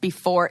bottle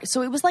before.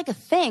 So it was like a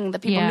thing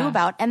that people knew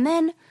about. And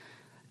then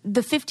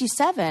the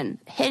 57,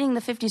 hitting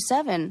the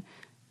 57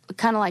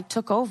 kind of like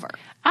took over.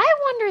 I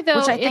wonder though.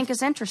 Which I think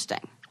is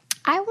interesting.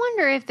 I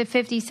wonder if the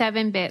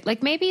 57 bit,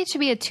 like maybe it should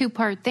be a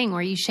 2-part thing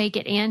where you shake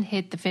it and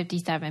hit the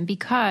 57,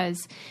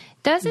 because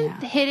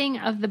doesn't hitting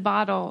of the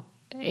bottle,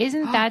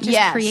 isn't that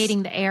just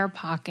creating the air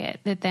pocket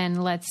that then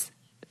lets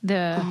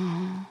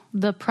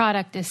the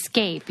product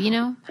escape? You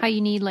know how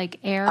you need like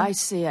air? I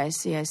see.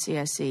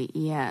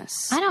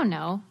 Yes. I don't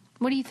know.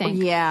 What do you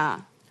think?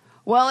 Yeah.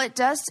 Well, it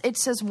does. It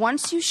says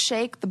once you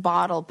shake the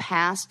bottle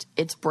past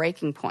its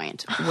breaking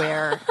point,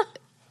 where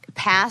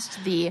past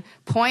the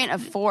point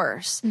of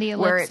force,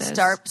 where it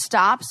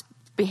stops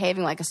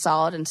behaving like a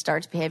solid and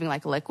starts behaving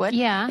like a liquid,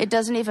 it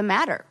doesn't even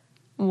matter.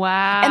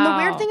 Wow. And the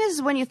weird thing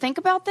is when you think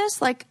about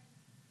this, like,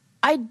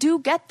 I do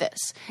get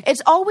this.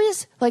 It's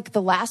always like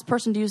the last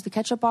person to use the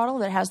ketchup bottle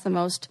that has the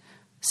most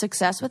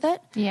success with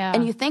it. Yeah.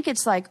 And you think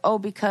it's like,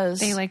 because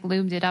they like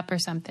lubed it up or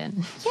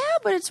something. Yeah,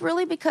 but it's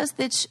really because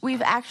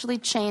we've actually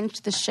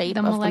changed the shape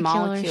of the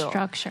molecular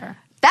structure.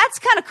 That's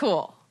kind of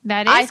cool.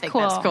 That is I think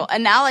cool. That's cool.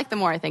 And now, like, the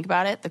more I think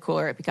about it, the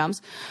cooler it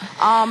becomes.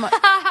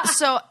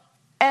 So,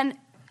 and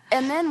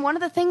then one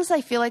of the things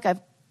I feel like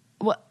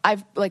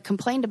I've like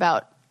complained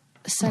about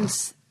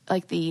since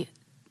like they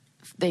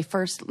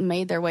first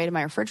made their way to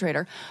my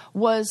refrigerator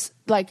was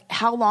like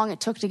how long it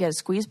took to get a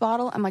squeeze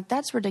bottle. I'm like,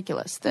 that's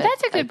ridiculous.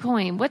 That's a good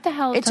point. What the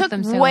hell? It took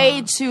them so way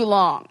long? too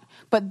long.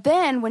 But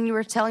then when you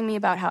were telling me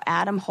about how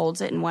Adam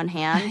holds it in one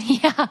hand,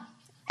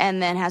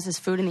 and then has his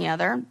food in the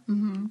other,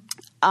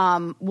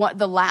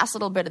 the last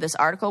little bit of this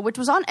article, which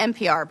was on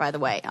NPR, by the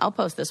way, I'll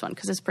post this one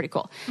because it's pretty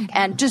cool. Okay.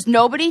 And just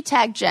nobody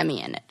tag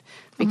Jemmy in it,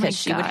 because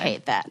she would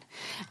hate that.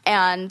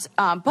 And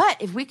but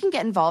if we can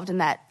get involved in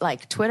that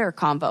like Twitter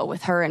combo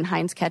with her and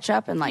Heinz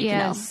Ketchup, and like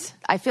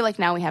I feel like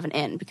now we have an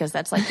in, because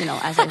that's like,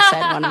 as I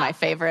said, one of my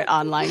favorite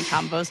online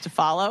combos to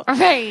follow.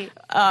 Right.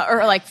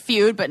 Or like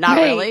feud, but not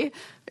really.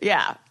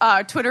 Yeah.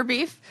 Twitter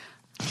beef.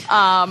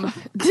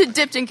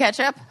 Dipped in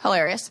ketchup.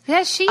 Hilarious.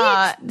 Has she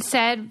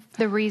said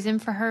the reason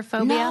for her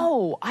phobia?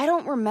 No, I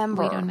don't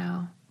remember. We don't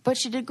know. But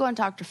she did go on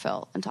Dr.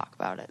 Phil and talk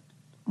about it.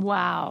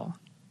 Wow.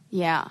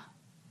 Yeah.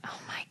 Oh,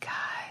 my God.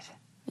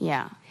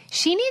 Yeah.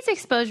 She needs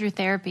exposure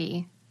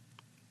therapy.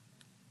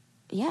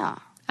 Yeah.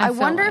 I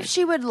wonder if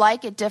she would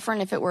like it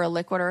different if it were a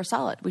liquid or a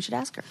solid. We should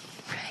ask her.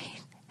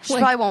 Right. She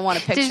probably won't want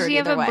to picture it either way.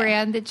 Does she have a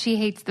brand that she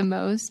hates the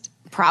most?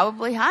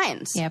 Probably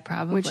Heinz. Yeah,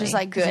 probably. Which is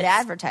like good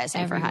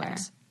advertising everywhere. for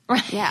Heinz.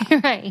 Right. Yeah.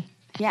 Right.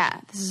 Yeah.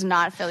 This is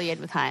not affiliated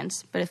with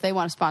Heinz, but if they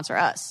want to sponsor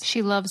us.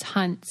 She loves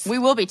Hunts. We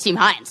will be Team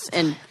Heinz.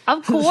 And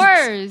of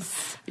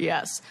course.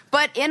 Yes.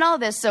 But in all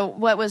this, so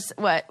what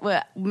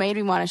made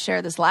me want to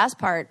share this last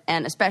part,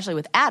 and especially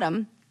with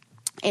Adam,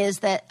 is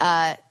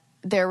that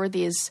there were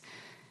these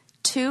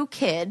 2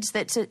 kids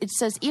that it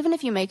says even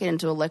if you make it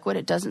into a liquid,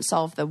 it doesn't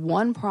solve the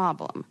one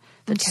problem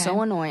that's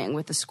so annoying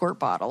with the squirt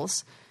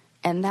bottles,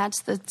 and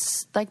that's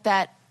like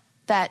that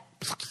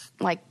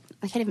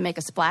I can't even make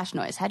a splash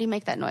noise. How do you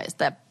make that noise?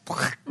 That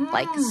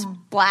like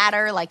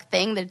splatter like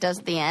thing that it does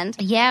at the end.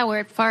 Yeah, where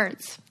it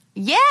farts.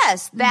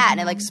 Yes, that. And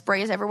it like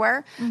sprays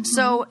everywhere.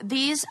 So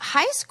these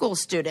high school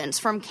students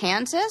from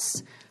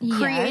Kansas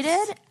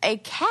created a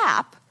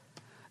cap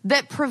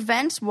that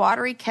prevents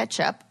watery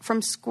ketchup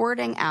from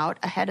squirting out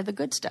ahead of the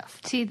good stuff.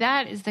 See,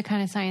 that is the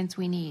kind of science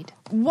we need.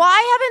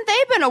 Why haven't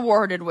they been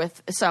awarded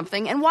with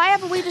something? And why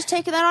haven't we just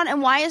taken that on?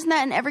 And why isn't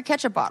that in every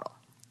ketchup bottle?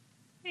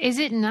 Is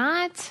it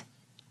not?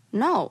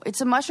 No,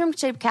 it's a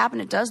mushroom-shaped cap,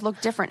 and it does look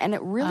different, and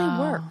it really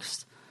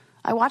works.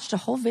 I watched a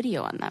whole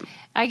video on them.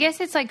 I guess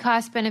it's like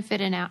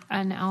cost-benefit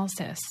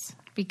analysis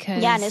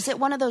because... Yeah, and is it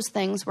one of those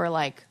things where,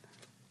 like,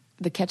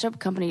 the ketchup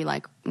company,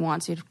 like,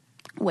 wants you to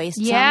waste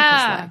some?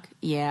 Yeah. Like,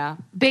 yeah.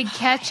 Big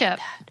ketchup.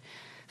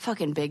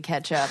 Fucking Big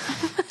Ketchup.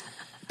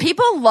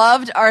 People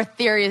loved our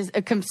theories,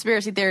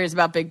 conspiracy theories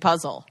about Big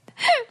Puzzle.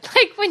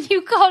 Like when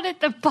you called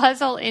it the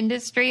puzzle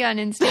industry on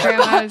Instagram,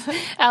 I was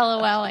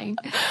LOLing.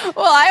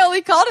 Well, I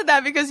only called it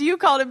that because you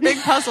called it Big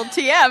Puzzle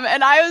TM,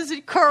 and I was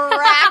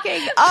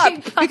cracking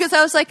up because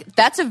I was like,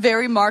 that's a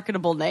very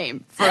marketable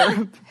name for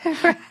a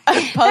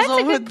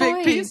puzzle with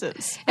big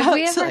pieces. If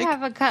we ever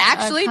have a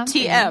actually,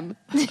 TM.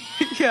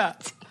 Yeah.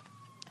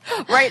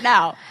 Right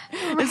now.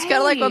 Right. It's kind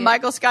of like when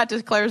Michael Scott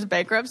declares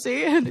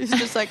bankruptcy and he's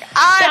just like,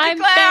 I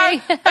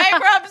declare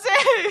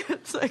bankruptcy.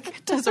 It's like,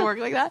 it doesn't work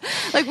like that.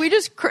 Like we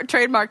just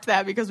trademarked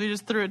that because we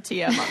just threw a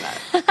TM on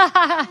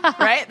that.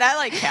 Right? That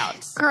like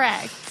counts.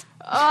 Correct.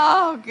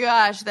 Oh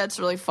gosh, that's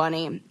really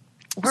funny.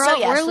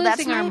 We're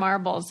losing our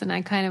marbles and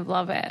I kind of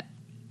love it.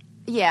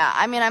 Yeah,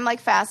 I mean, I'm like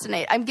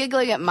fascinated. I'm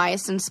giggling at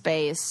mice in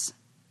space,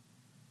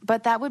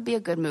 but that would be a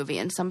good movie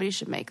and somebody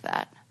should make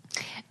that.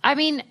 I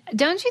mean,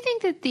 don't you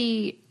think that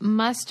the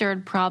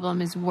mustard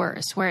problem is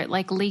worse, where it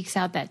like leaks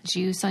out that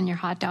juice on your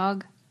hot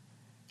dog?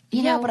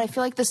 You know? But I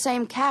feel like the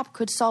same cap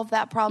could solve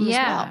that problem as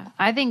well.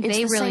 I think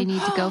they really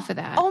need to go for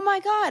that. Oh my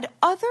God.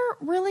 Other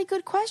really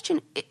good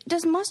question.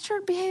 Does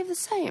mustard behave the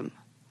same?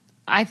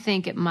 I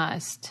think it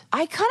must.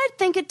 I kind of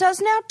think it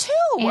does now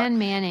too. And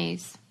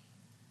mayonnaise.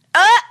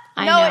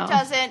 No, it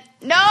doesn't.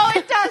 No,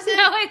 it doesn't.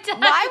 No, it doesn't.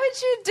 Why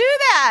would you do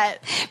that?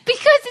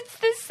 Because it's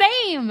the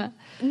same.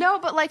 No,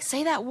 but like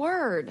say that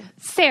word.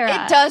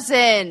 Sarah. It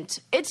doesn't.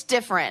 It's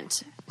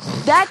different.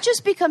 That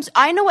just becomes,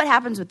 I know what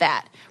happens with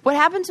that. What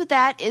happens with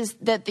that is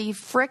that the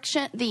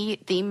friction,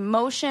 the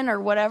motion or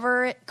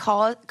whatever it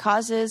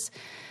causes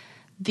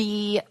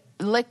the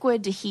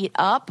liquid to heat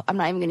up. I'm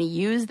not even going to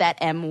use that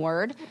M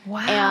word.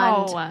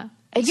 Wow. And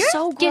it's You're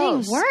so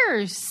getting gross.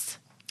 worse.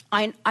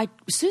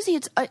 Susie,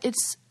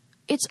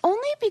 it's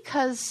only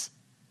because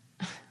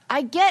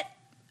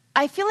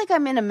I feel like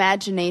I'm in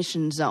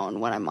imagination zone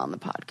when I'm on the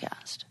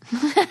podcast.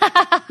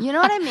 You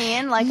know what I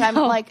mean? Like I'm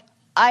like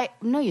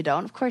no, you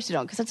don't. Of course you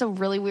don't, because that's a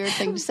really weird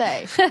thing to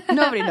say.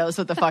 Nobody knows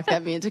what the fuck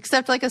that means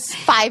except like a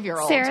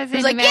 5-year-old. Sarah's who's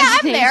in like, yeah,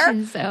 I'm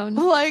imagination there. zone.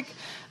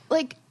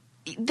 Like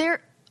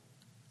there.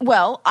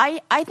 Well,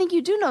 I think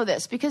you do know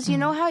this because you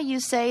know how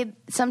you say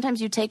sometimes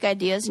you take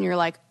ideas and you're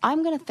like,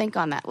 I'm going to think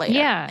on that later.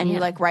 Yeah. And you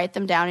like write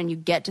them down and you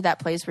get to that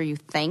place where you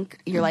think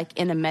you're like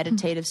in a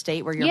meditative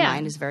state where your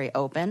mind is very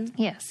open.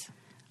 Yes.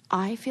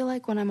 I feel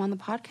like when I'm on the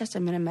podcast,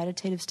 I'm in a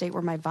meditative state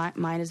where my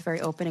mind is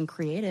very open and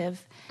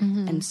creative.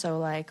 And so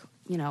like,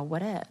 you know,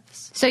 what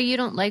ifs. So you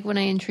don't like when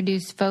I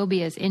introduce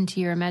phobias into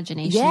your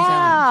imagination zone?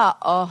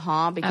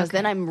 Yeah. Because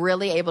then I'm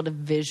really able to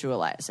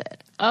visualize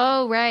it.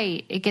 Oh,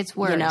 right. It gets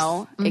worse. You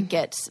know, it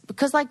gets,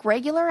 because like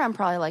regular, I'm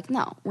probably like,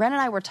 no. Ren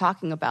and I were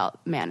talking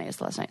about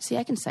mayonnaise last night. See,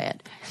 I can say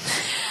it.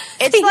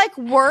 It's like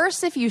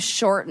worse if you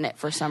shorten it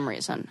for some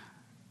reason.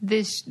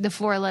 The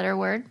 4-letter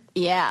word?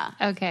 Yeah.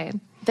 Okay.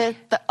 The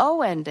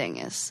O ending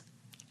is.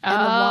 And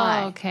the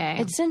Y. Okay.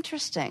 It's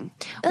interesting.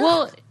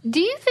 Well,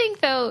 do you think,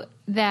 though,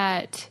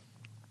 that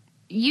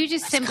you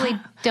just simply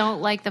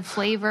don't like the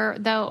flavor,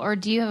 though, or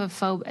do you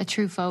have a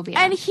true phobia?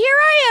 And here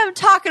I am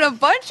talking a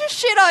bunch of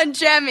shit on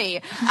Jemmy.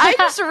 I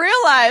just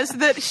realized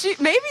that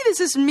maybe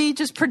this is me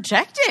just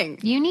projecting.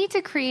 You need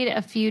to create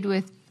a feud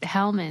with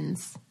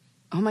Hellman's.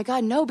 Oh my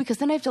God, no, because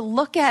then I have to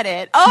look at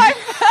it. Oh,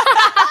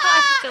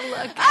 to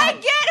look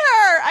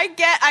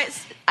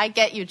at. I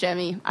get you,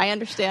 Jemmy. I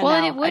understand. Well,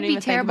 now. and it would be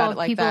terrible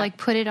if people like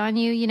put it on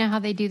you. You know how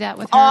they do that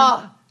with her?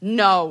 Oh,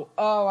 no.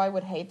 Oh, I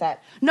would hate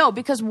that. No,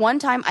 because one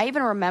time I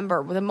even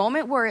remember the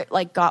moment where it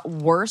like got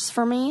worse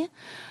for me.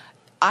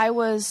 Oh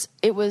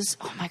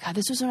my God,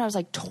 this was when I was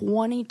like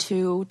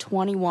 22,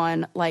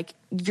 21, like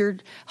your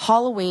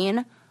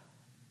Halloween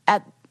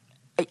at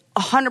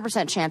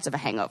 100% chance of a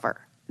hangover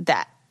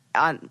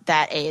on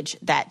that age,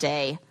 that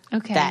day,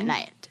 that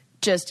night.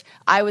 Just,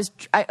 I was,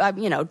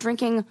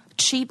 drinking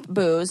cheap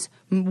booze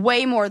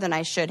way more than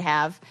I should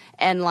have.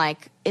 And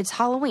like, it's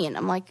Halloween.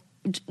 I'm like,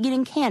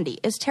 eating candy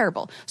is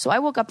terrible. So I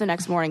woke up the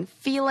next morning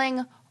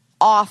feeling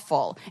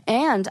awful.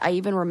 And I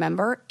even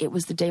remember it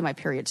was the day my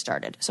period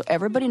started. So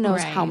everybody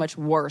knows how much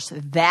worse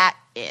that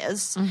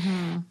is.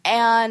 Mm-hmm.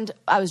 And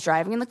I was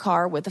driving in the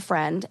car with a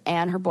friend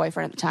and her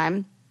boyfriend at the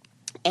time.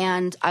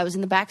 And I was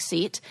in the back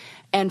seat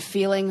and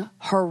feeling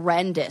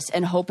horrendous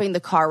and hoping the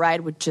car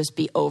ride would just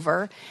be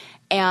over.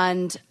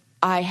 And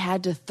I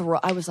had to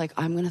I was like,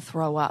 I'm going to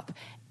throw up.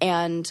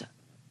 And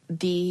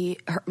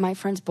my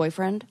friend's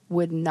boyfriend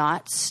would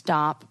not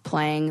stop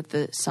playing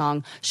the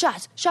song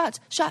shots, shots,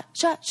 shot,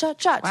 shot, shot,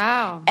 shots.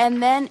 Wow.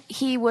 And then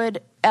he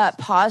would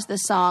pause the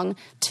song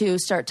to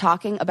start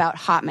talking about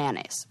hot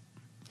mayonnaise.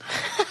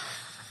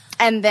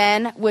 And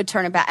then would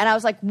turn it back. And I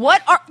was like,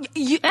 what are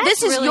you?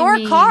 This is really your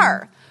mean.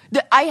 Car.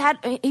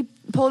 He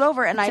pulled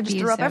over and I just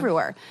threw up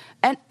everywhere.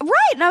 And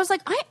and I was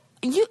like,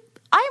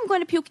 I am going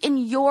to puke in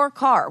your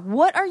car.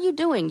 What are you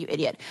doing, you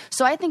idiot?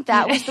 So I think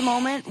that was the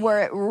moment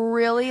where it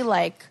really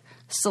like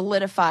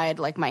solidified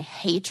like my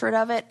hatred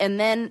of it. And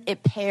then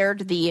it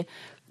paired the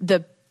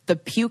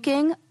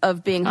puking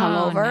of being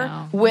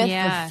hungover with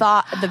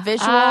the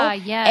visual,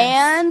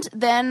 and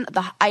then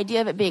the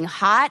idea of it being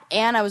hot.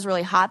 And I was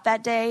really hot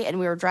that day, and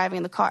we were driving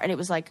in the car, and it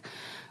was like,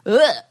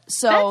 ugh.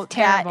 So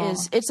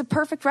it's a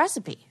perfect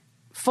recipe,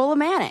 full of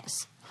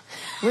mayonnaise,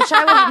 which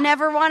I would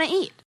never want to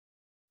eat.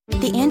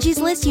 The Angie's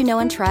List you know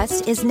and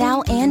trust is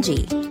now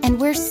Angie, and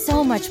we're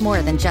so much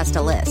more than just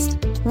a list.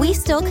 We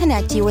still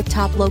connect you with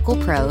top local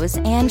pros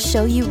and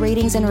show you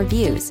ratings and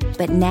reviews,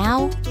 but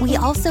now we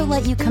also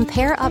let you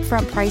compare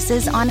upfront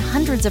prices on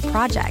hundreds of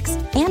projects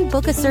and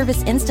book a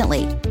service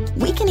instantly.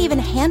 We can even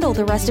handle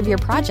the rest of your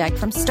project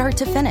from start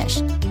to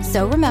finish.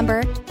 So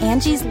remember,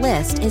 Angie's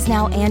List is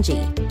now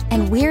Angie,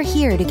 and we're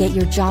here to get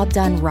your job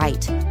done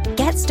right.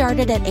 Get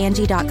started at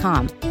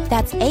Angie.com.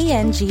 That's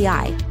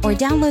ANGI, or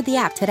download the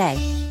app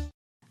today.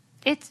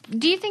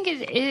 Do you think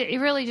it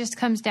really just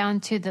comes down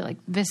to the like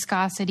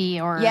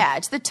viscosity or? Yeah,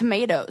 it's the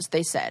tomatoes.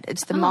 They said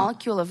it's the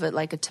molecule of it,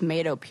 like a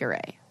tomato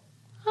puree.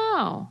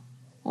 Oh,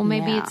 well,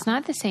 maybe it's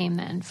not the same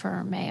then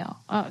for mayo.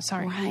 Oh,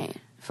 sorry. Right.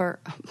 You're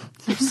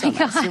so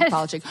nice. You're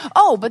apologetic.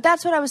 Oh, but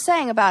that's what I was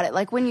saying about it.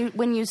 Like when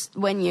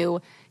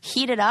you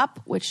heat it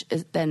up,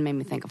 then made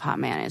me think of hot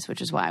mayonnaise,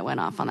 which is why I went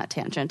off on that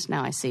tangent.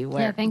 Now I see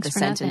where the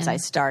sentence I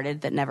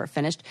started that never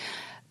finished.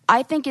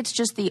 I think it's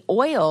just the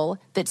oil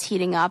that's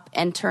heating up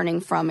and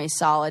turning from a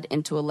solid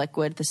into a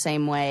liquid the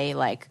same way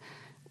like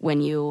when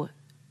you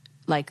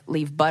like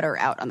leave butter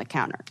out on the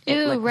counter.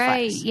 Ooh,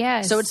 right,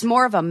 yes. So it's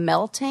more of a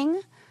melting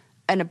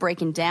and a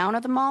breaking down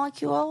of the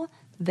molecule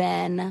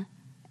than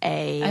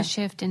a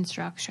shift in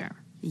structure.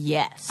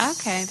 Yes.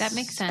 Okay, that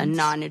makes sense. A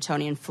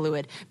non-Newtonian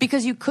fluid.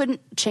 Because you couldn't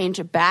change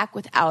it back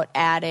without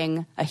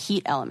adding a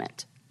heat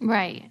element.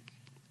 Right.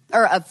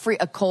 Or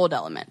a cold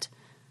element.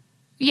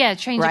 Yeah,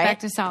 change it back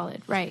to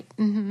solid. Right.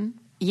 Mm-hmm.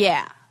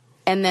 Yeah.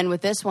 And then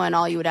with this one,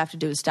 all you would have to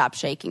do is stop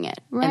shaking it.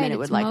 Right, and then it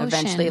would like motion,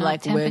 eventually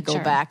like temperature. wiggle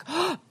back.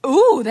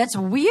 Ooh, that's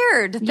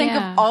weird to think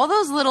of all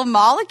those little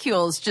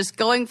molecules just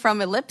going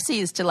from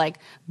ellipses to like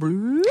a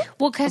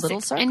little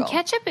circle. And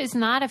ketchup is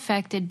not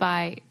affected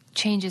by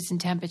changes in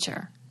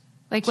temperature.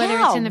 Like whether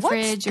it's in the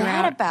fridge or out.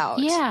 What's that about?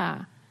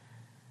 Yeah.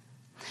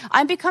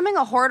 I'm becoming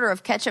a hoarder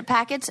of ketchup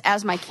packets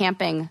as my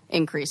camping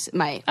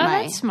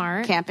that's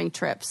smart. Camping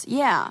trips.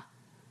 Yeah.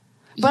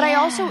 But I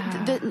also,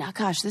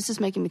 this is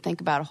making me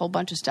think about a whole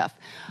bunch of stuff.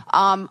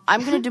 I'm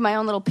going to do my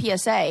own little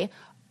PSA,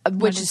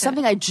 which is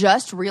something I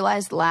just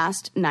realized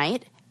last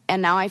night,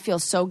 and now I feel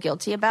so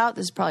guilty about.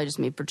 This is probably just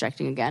me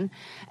projecting again.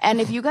 And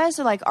if you guys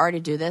are like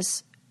already do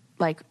this,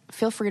 like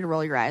feel free to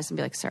roll your eyes and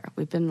be like, Sarah,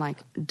 we've been like,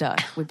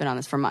 we've been on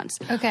this for months.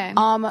 Okay.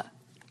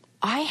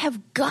 I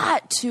have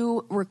got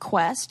to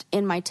request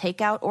in my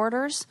takeout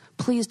orders,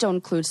 please don't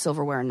include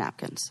silverware and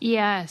napkins.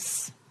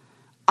 Yes.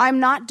 I'm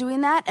not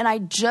doing that, and I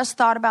just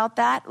thought about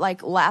that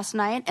like last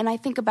night, and I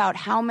think about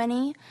how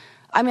many.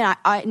 I mean,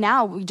 I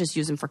now we just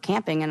use them for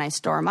camping, and I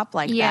store them up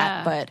like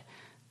that. But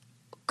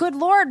good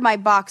Lord, my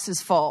box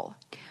is full.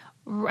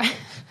 Right.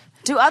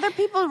 Do other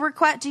people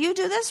request? Do you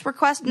do this?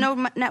 Request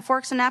no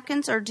forks and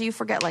napkins, or do you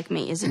forget like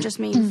me? Is it just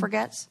me who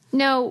forgets?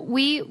 No,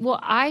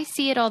 I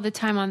see it all the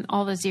time on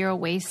all the zero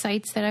waste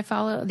sites that I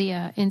follow, the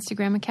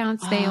Instagram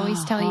accounts. They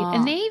always tell you,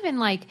 and they even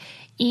like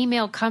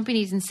email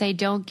companies and say,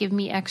 "Don't give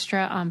me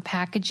extra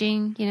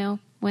packaging." You know,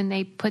 when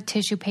they put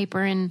tissue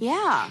paper in,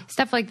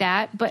 stuff like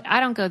that. But I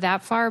don't go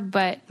that far.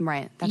 But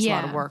that's a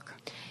lot of work.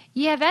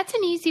 Yeah, that's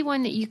an easy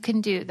one that you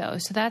can do, though.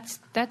 So that's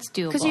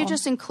doable. Because you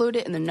just include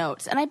it in the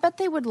notes. And I bet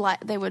they would like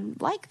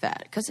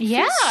that. Because it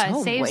feels so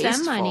it saves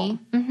wasteful. them money.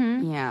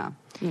 Mm-hmm. Yeah.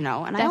 And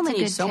that's I only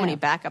need so many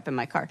backup in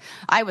my car.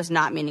 I was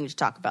not meaning to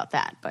talk about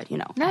that, but,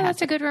 No,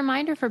 that's a good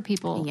reminder for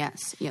people.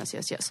 Yes.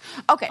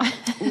 Okay,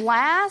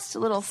 last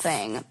little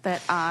thing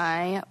that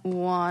I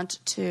want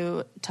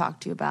to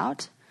talk to you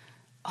about.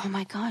 Oh,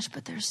 my gosh,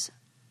 but there's...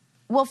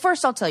 Well,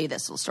 first I'll tell you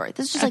this little story.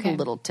 This is just like a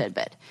little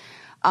tidbit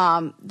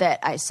that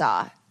I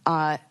saw.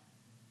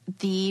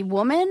 The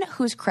woman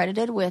who's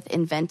credited with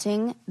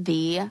inventing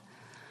the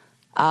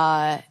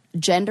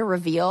gender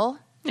reveal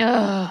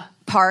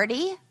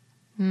party...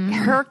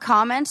 Her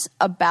comments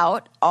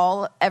about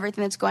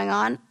everything that's going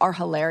on are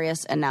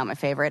hilarious and now my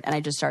favorite. And I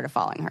just started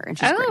following her. And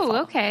she's great.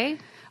 Okay.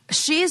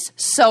 She's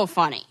so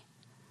funny.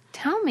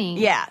 Tell me.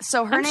 Yeah.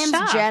 So her name's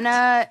shocked.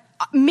 Jenna.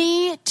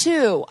 Me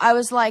too. I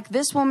was like,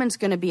 this woman's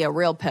going to be a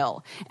real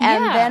pill.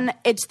 And then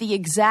it's the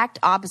exact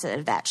opposite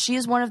of that. She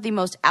is one of the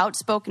most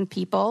outspoken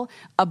people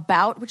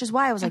which is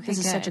why I was like, this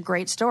is such a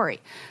great story.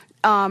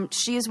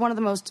 She is one of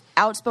the most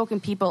outspoken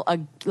people,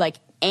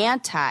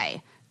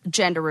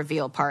 anti-gender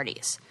reveal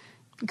parties.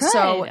 Good.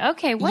 So,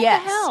 okay. What the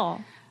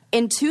hell?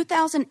 In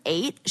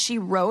 2008, she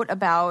wrote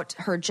about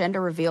her gender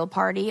reveal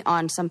party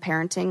on some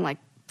parenting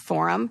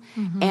forum,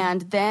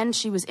 and then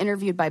she was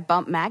interviewed by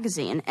Bump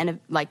magazine and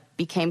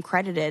became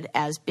credited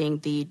as being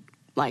the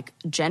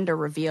gender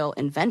reveal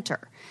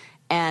inventor.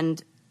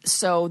 And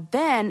so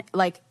then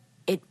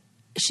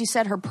she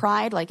said her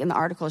pride, in the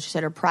article, she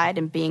said her pride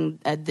in being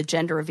the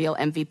gender reveal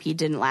MVP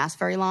didn't last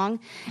very long.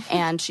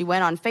 And she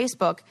went on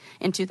Facebook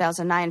in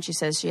 2009 and she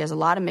says she has a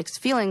lot of mixed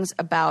feelings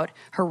about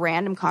her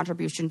random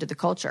contribution to the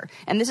culture.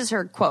 And this is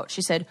her quote.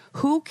 She said,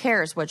 "Who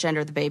cares what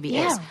gender the baby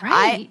is?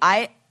 Right.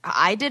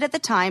 I did at the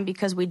time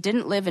because we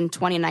didn't live in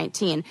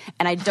 2019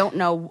 and I don't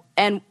know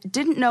and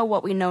didn't know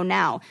what we know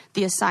now.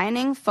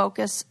 Assigning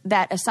focus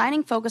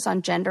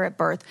on gender at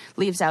birth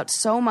leaves out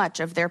so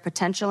much of their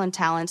potential and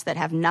talents that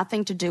have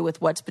nothing to do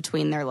with what's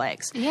between their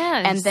legs."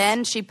 Yes. And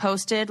then she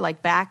posted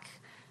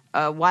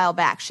a while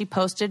back, she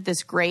posted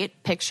this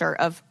great picture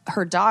of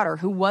her daughter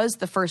who was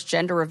the first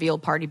gender reveal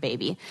party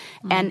baby.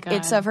 And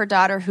it's of her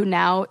daughter who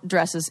now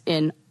dresses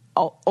in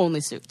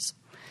only suits.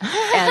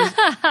 And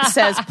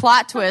says,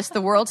 plot twist,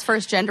 the world's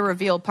first gender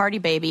reveal party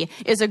baby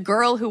is a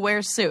girl who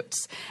wears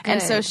suits. Good.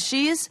 And so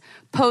she's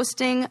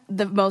posting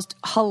the most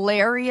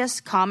hilarious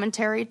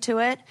commentary to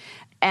it.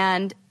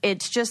 And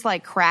it's just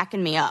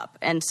cracking me up.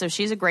 And so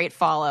she's a great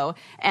follow.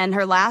 And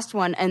her last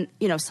one, and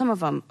some of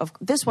them,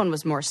 this one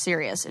was more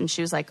serious. And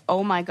she was like,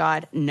 "Oh my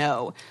God,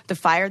 no. The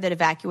fire that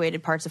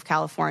evacuated parts of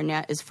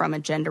California is from a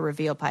gender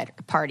reveal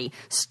party.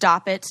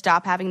 Stop it.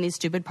 Stop having these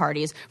stupid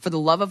parties. For the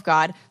love of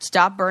God,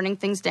 stop burning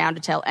things down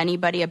to tell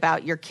anybody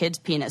about your kid's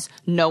penis.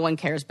 No one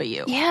cares but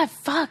you." Yeah,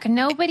 fuck.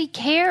 Nobody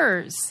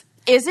cares.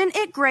 Isn't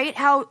it great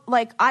how,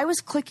 I was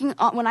clicking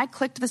on, when I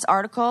clicked this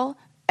article,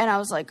 and I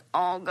was like,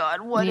 oh,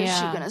 God, what is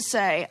she going to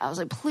say? I was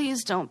like,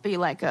 please don't be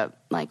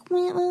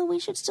well, we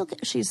should still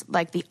get... She's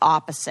the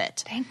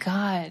opposite. Thank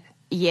God.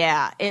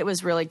 Yeah, it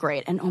was really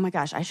great. And oh my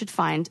gosh, I should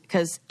find...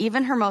 Because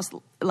even her most...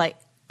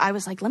 I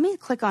was like, let me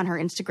click on her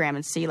Instagram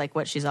and see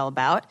what she's all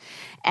about.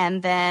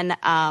 And then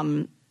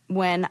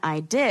when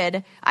I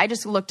did, I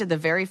just looked at the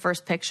very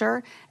first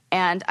picture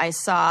and I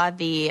saw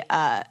the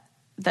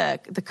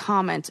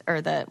comment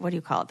or what do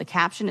you call it? The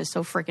caption is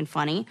so freaking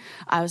funny.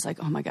 I was like,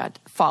 oh my God,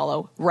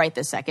 follow right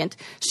this second.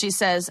 She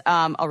says,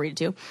 I'll read it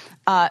to you.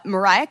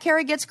 Mariah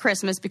Carey gets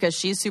Christmas because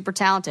she's super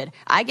talented.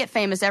 I get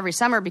famous every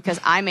summer because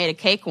I made a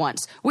cake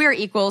once. We are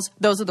equals.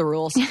 Those are the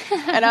rules.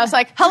 And I was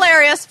like,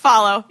 hilarious,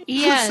 follow.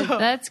 Yeah, so,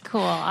 that's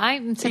cool.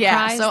 I'm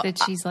surprised that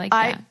she's like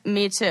that.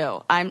 Me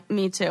too.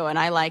 Me too. And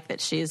I like that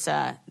she's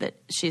a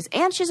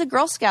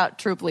Girl Scout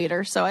troop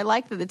leader. So I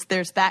like that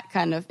there's that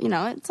kind of,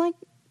 it's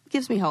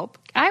gives me hope.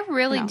 I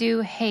really do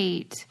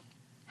hate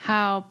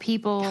how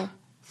people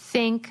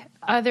think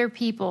other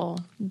people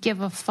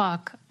give a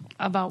fuck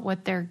about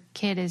what their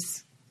kid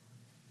is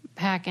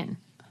packing.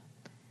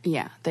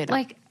 Yeah, they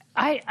don't.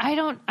 I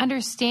don't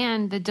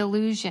understand the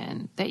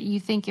delusion that you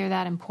think you're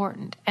that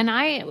important. And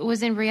I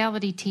was in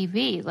reality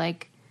TV,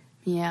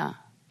 yeah.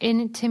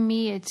 And to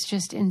me, it's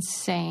just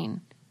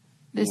insane.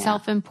 The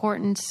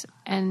self-importance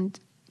and,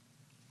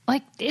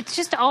 it's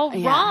just all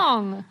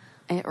wrong.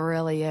 It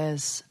really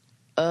is.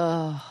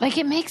 Ugh.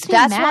 It makes me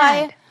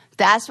mad.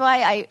 That's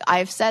why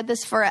I've said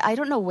this I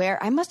don't know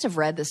where. I must have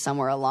read this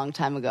somewhere a long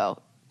time ago.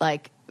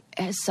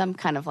 As some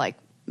kind of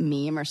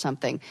meme or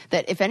something.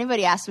 That if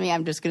anybody asks me,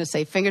 I'm just going to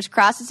say, fingers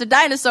crossed it's a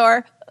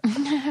dinosaur.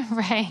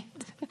 Right.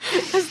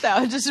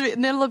 That would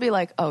and then it'll be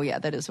oh yeah,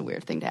 that is a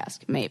weird thing to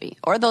ask. Maybe.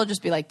 Or they'll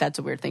just be that's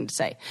a weird thing to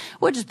say.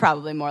 Which is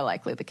probably more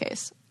likely the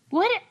case.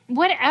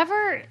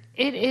 Whatever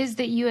it is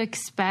that you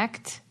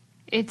expect,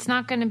 it's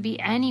not going to be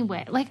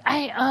anyway.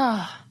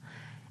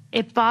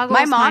 It boggles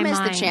my mind. My mom is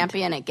the mind.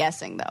 champion at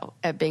guessing, though,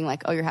 at being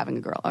oh, you're having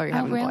a girl. Oh, you're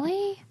having a boy.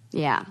 Really?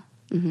 Yeah.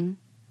 Mm-hmm.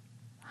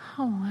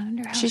 Oh, I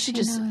wonder how she should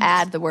just knows.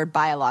 add the word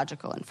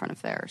biological in front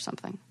of there or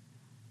something.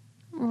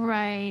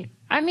 Right.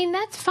 I mean,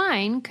 that's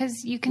fine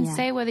because you can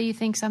say whether you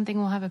think something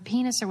will have a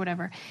penis or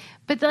whatever.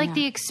 But like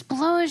the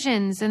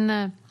explosions and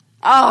the...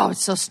 Oh,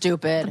 it's so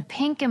stupid. The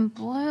pink and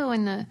blue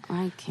and the...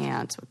 I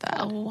can't with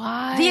that.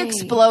 Why? The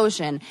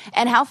explosion.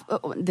 And how...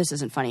 this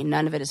isn't funny.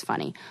 None of it is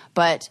funny.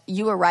 But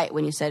you were right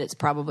when you said it's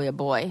probably a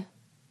boy.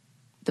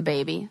 The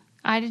baby.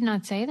 I did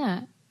not say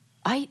that.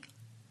 Oh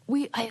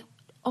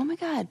my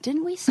God.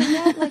 Didn't we say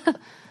that? Like...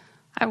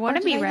 I want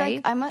to be right.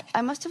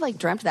 I must have like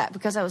dreamt that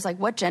because I was like,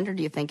 what gender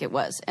do you think it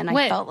was? And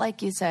I felt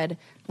like you said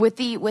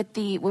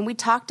when we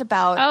talked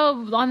about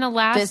on the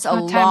last this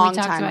time we talked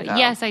about ago.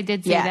 Yes, I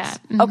did say that.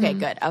 Mm-hmm. Okay,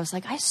 good. I was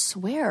like, I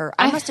swear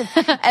I must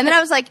have. And then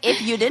I was like,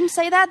 if you didn't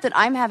say that, then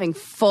I'm having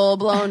full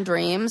blown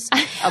dreams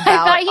about I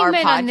thought you our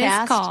meant podcast. on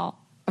this call.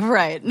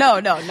 Right. No,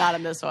 not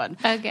on this one.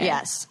 Okay.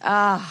 Yes.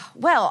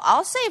 Well,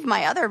 I'll save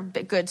my other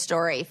good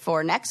story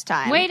for next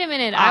time. Wait a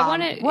minute. I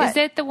want to. Is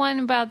it the one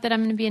about that I'm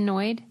going to be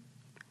annoyed?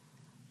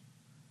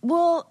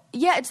 Well,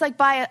 yeah, it's like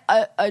by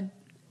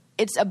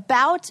it's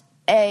about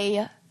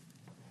an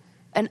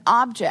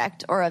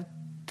object or a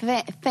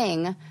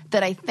thing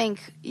that I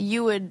think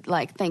you would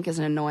like think is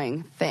an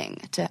annoying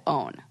thing to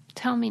own.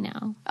 Tell me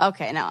now.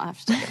 Okay, now I'll have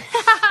to tell you.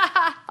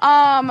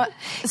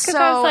 Because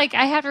I was like,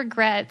 I had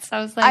regrets. I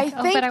was like, I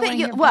think but I want to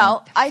hear.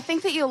 Well, I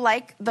think that you'll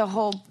like the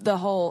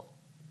whole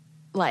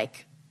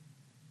like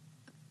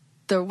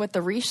what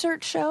the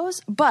research shows.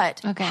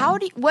 But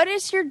what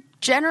is your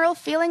general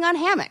feeling on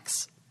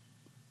hammocks?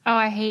 Oh,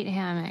 I hate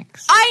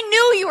hammocks. I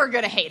knew you were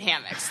going to hate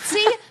hammocks.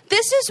 See,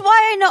 this is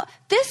why I know.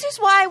 This is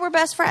why we're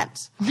best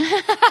friends.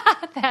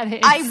 That is.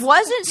 I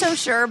wasn't so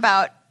sure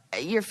about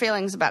your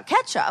feelings about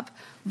ketchup,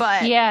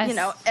 but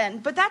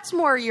but that's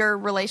more your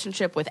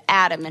relationship with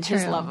Adam and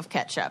his love of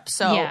ketchup.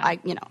 So I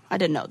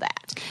didn't know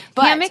that.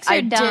 But hammocks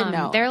are dumb. Did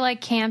know. They're like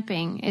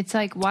camping. It's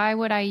like, why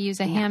would I use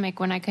a hammock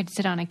when I could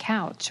sit on a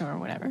couch or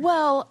whatever?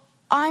 Well,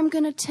 I'm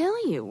going to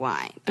tell you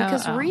why.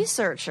 Because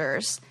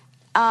researchers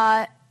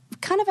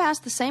kind of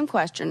asked the same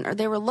question, or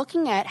they were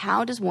looking at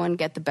how does one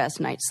get the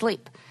best night's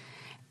sleep.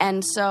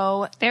 And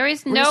so there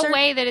is no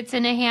way that it's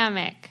in a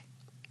hammock.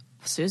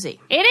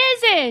 Susie. It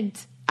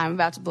isn't. I'm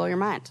about to blow your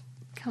mind.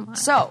 Come on.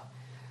 So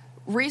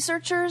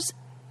researchers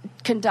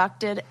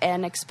conducted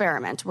an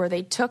experiment where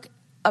they took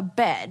a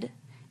bed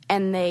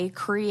and they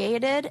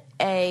created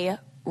a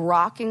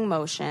rocking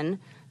motion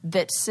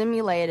that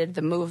simulated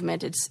the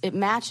movement. It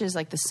matches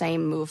like the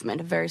same movement,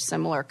 a very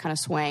similar kind of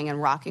swaying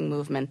and rocking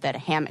movement that a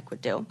hammock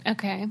would do.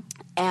 Okay.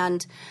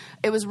 And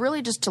it was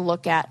really just to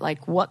look at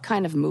like what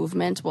kind of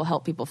movement will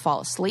help people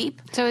fall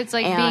asleep. So it's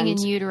like being in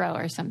utero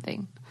or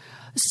something.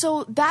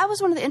 So that was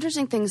one of the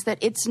interesting things, that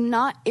it's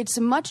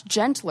much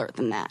gentler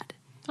than that.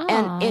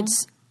 Aww.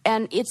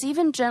 And it's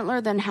even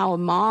gentler than how a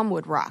mom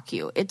would rock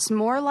you. It's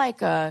more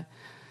like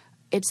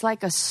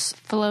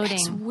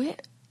floating.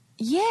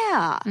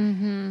 Yeah.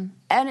 Mm-hmm.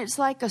 And it's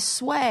like a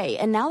sway.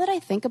 And now that I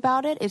think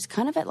about it, it's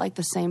kind of at like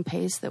the same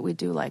pace that we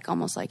do like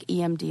almost like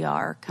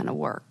EMDR kind of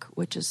work,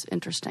 which is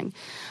interesting.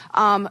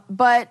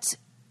 But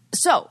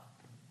so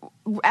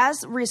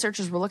as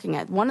researchers were looking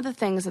at, one of the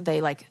things that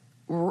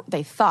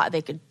they thought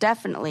they could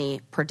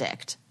definitely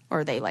predict,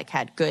 or they like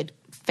had good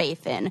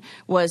faith in,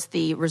 was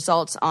the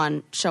results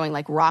on showing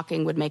like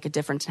rocking would make a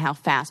difference in how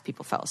fast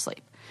people fell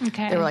asleep.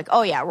 Okay. They were like,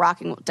 oh yeah,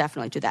 rocking will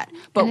definitely do that.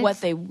 But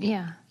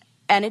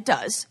and it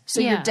does. So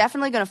you're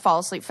definitely going to fall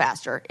asleep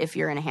faster if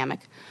you're in a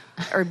hammock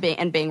or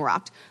being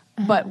rocked.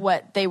 But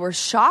what they were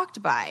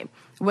shocked by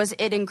was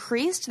it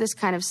increased this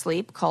kind of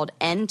sleep called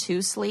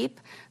N2 sleep,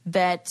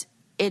 that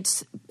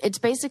it's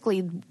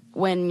basically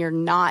when you're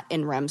not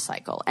in REM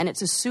cycle. And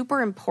it's a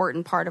super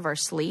important part of our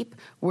sleep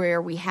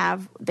where we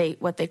have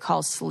what they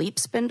call sleep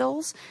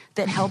spindles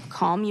that help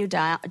calm you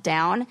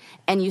down.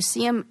 And you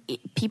see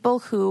people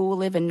who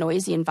live in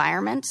noisy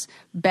environments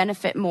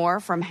benefit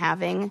more from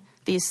having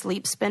these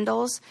sleep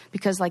spindles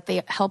because like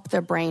they help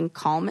their brain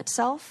calm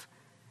itself.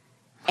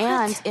 What?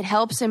 And it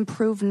helps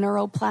improve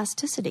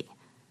neuroplasticity.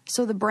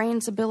 So the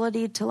brain's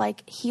ability to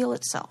like heal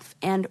itself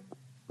and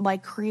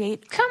like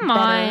create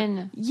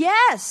on.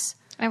 Yes.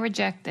 I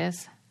reject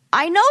this.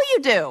 I know you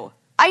do.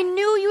 I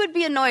knew you would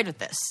be annoyed with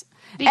this.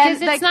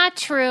 Because it's not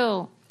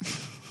true.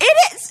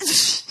 It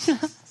is.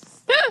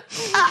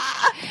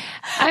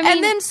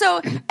 And so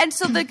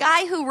the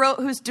guy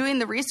who's doing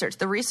the research,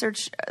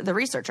 the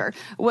researcher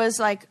was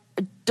like,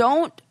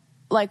 don't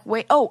like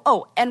wait.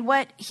 Oh, and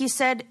what he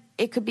said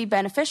it could be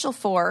beneficial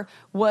for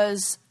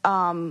was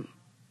like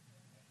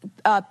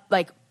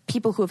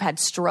people who have had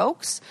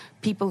strokes,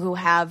 people who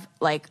have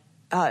like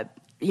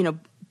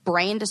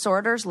brain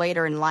disorders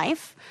later in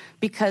life,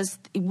 because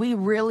we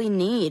really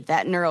need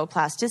that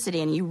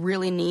neuroplasticity and you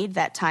really need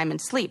that time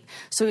and sleep.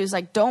 So he was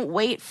like, don't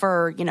wait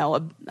for,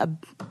 a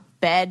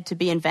bed to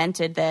be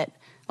invented that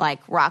like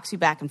rocks you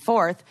back and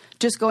forth.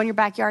 Just go in your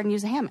backyard and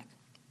use a hammock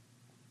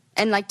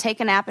and like take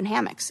a nap in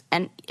hammocks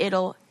and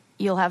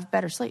you'll have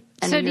better sleep.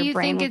 And so do you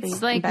think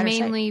it's like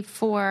mainly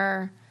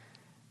for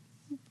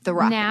the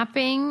rocking?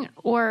 Napping,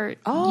 or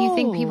you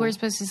think people are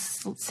supposed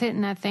to sit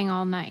in that thing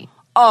all night?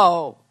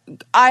 Oh,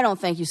 I don't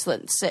think you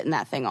sit in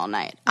that thing all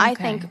night. Okay. I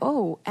think,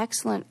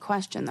 excellent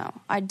question, though.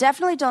 I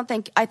definitely don't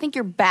think, I think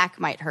your back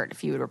might hurt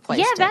if you would replace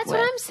it. Yeah, that's what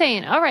I'm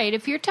saying. All right,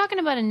 if you're talking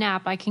about a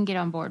nap, I can get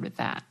on board with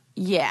that.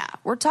 Yeah,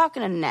 we're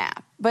talking a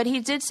nap. But he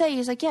did say,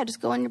 he's like, yeah,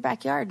 just go in your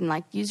backyard and,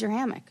 like, use your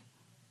hammock.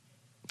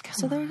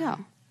 So there you go.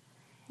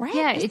 Right?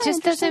 Yeah, Isn't it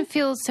just doesn't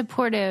feel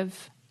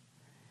supportive.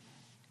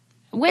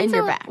 In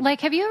your back.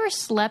 Like, have you ever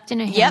slept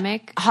in a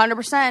hammock?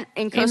 100%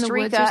 in Costa in the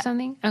Rica. Woods or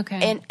something?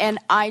 Okay. And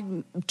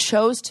I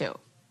chose to.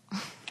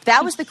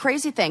 That was the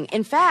crazy thing.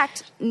 In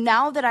fact,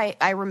 now that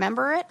I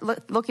remember it,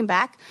 looking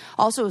back,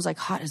 also it was like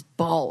hot as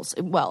balls.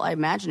 Well, I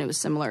imagine it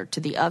was similar to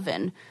the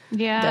oven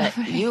that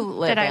you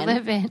live I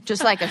live in.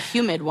 Just like a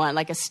humid one,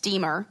 like a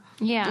steamer.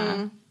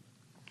 Yeah.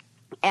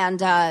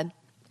 And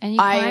you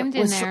climbed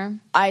in there.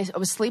 I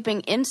was sleeping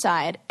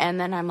inside,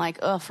 and then I'm like,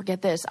 oh,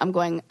 forget this.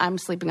 I'm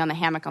sleeping on the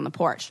hammock on the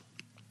porch.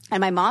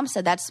 And my mom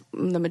said that's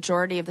the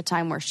majority of the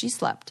time where she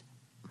slept.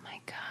 Oh, my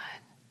God.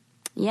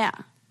 Yeah.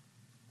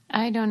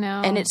 I don't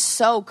know. And it's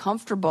so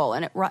comfortable,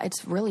 and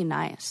it's really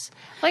nice.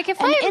 Like, if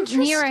I'm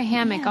near a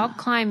hammock, I'll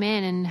climb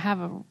in and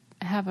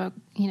have a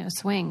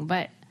swing,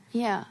 but...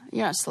 Yeah,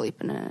 you're not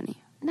sleeping in any.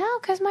 No,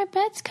 because my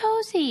bed's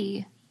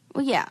cozy.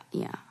 Well, yeah.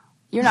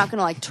 You're not going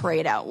to, like,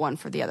 trade out one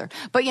for the other.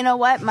 But you know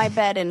what? My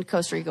bed in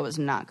Costa Rica was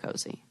not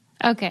cozy.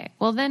 Okay,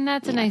 well, then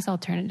that's a nice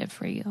alternative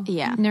for you.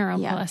 Yeah.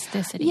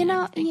 Neuroplasticity. You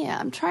know,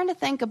 I'm trying to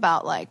think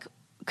about, like...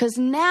 Because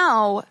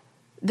now,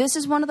 this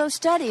is one of those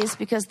studies,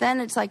 because then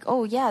it's like,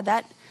 oh, yeah,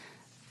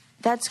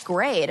 that's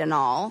great and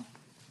all,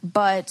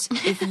 but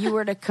if you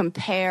were to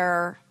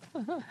compare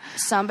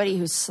somebody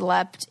who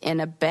slept in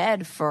a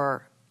bed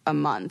for a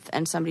month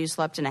and somebody who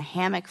slept in a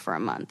hammock for a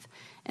month,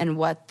 and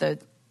what the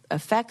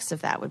effects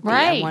of that would be,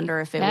 right. I wonder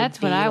if it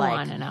That's would be what I like,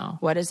 want to know.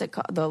 What is it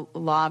called? The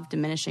law of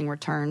diminishing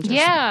returns?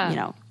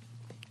 Yeah.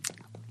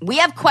 We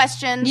have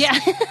questions. Yeah.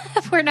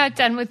 We're not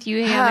done with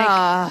you,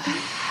 hammock.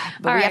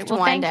 But all we right. have to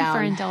wind thank down. you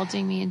for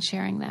indulging me and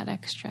sharing that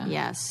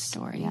extra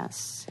story.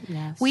 Yes.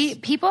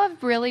 People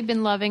have really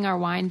been loving our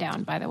wind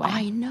down, by the way.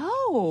 I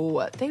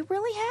know. They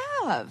really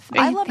have.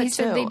 I love they it,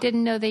 said too. they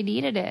didn't know they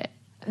needed it.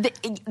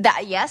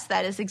 Yes,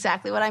 that is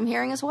exactly what I'm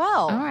hearing as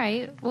well. All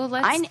right. Well,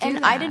 let's do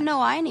that. I didn't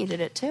know I needed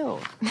it, too.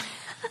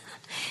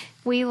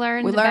 We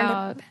learned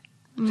about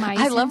mice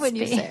I love in when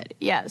space. you said,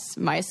 yes,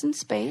 mice in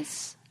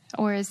space.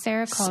 Or as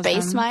Sarah calls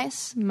Space them,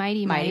 mice.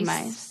 Mighty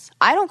mice.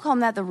 I don't call them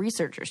that. The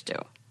researchers do.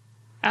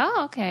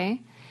 Oh,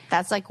 okay.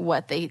 That's like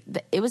what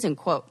it was in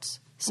quotes.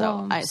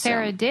 So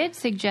Sarah did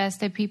suggest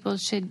that people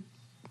should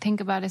think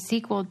about a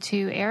sequel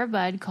to Air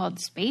Bud called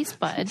Space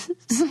Bud.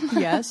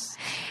 Yes.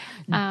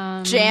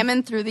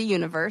 Jamming through the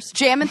universe.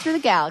 Jamming through the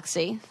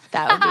galaxy.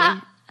 That would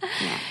be.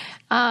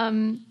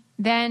 Yeah.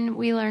 Then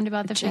we learned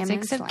about the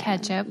physics of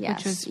ketchup,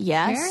 which was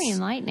very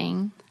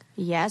enlightening.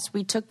 Yes,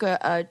 we took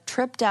a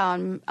trip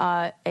down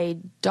a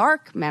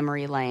dark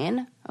memory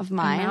lane of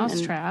mine. A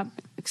mousetrap.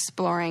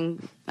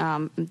 Exploring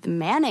the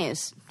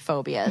mayonnaise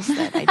phobias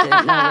that I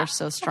didn't know were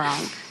so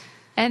strong.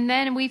 And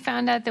then we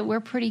found out that we're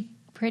pretty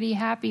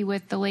happy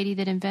with the lady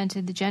that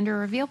invented the gender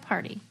reveal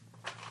party.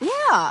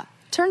 Yeah,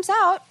 turns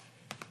out,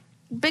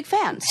 big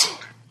fans.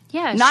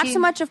 Yeah, not so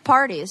much of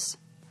parties,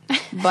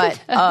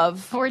 but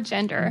of or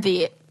gender.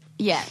 Right.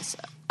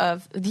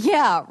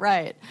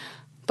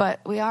 But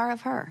we are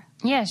of her.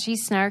 Yeah,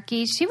 she's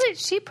snarky.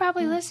 She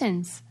probably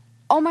listens.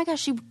 Oh my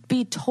gosh, she'd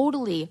be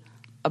totally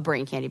a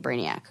brain candy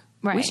brainiac.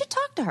 Right. We should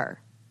talk to her.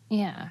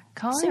 Yeah,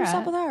 call See her what's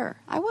up. up with her.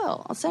 I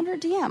will. I'll send her a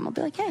DM. I'll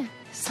be like, hey.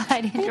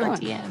 Slide into her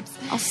DMs.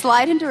 I'll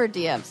slide into her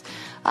DMs.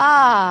 All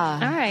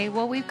right.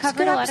 Well, we've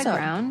covered a lot of episode.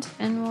 ground,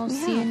 and we'll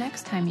see you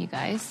next time, you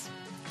guys.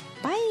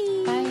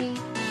 Bye. Bye.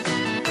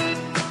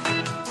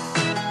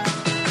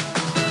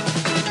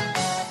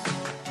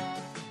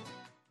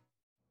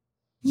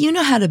 You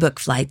know how to book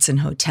flights and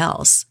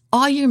hotels.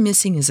 All you're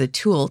missing is a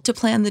tool to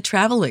plan the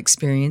travel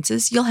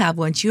experiences you'll have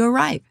once you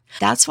arrive.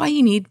 That's why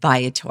you need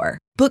Viator.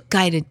 Book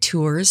guided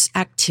tours,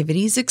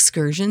 activities,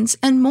 excursions,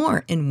 and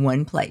more in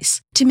one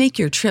place to make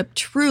your trip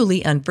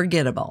truly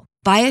unforgettable.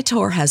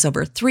 Viator has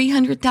over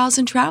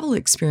 300,000 travel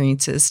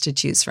experiences to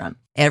choose from.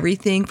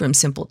 Everything from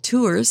simple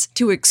tours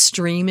to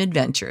extreme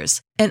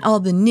adventures and all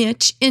the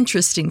niche,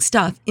 interesting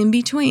stuff in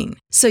between.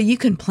 So you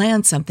can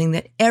plan something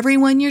that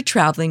everyone you're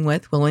traveling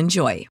with will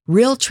enjoy.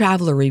 Real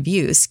traveler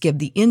reviews give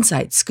the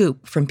inside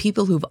scoop from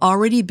people who've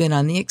already been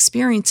on the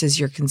experiences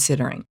you're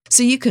considering.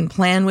 So you can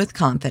plan with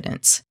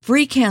confidence.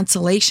 Free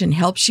cancellation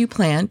helps you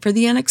plan for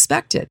the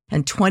unexpected.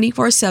 And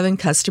 24/7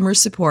 customer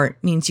support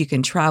means you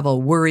can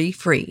travel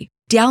worry-free.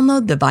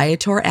 Download the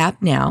Viator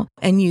app now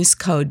and use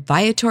code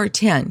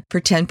Viator10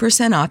 for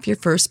 10% off your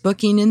first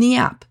booking in the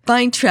app.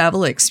 Find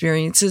travel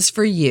experiences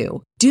for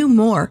you. Do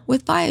more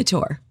with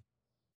Viator.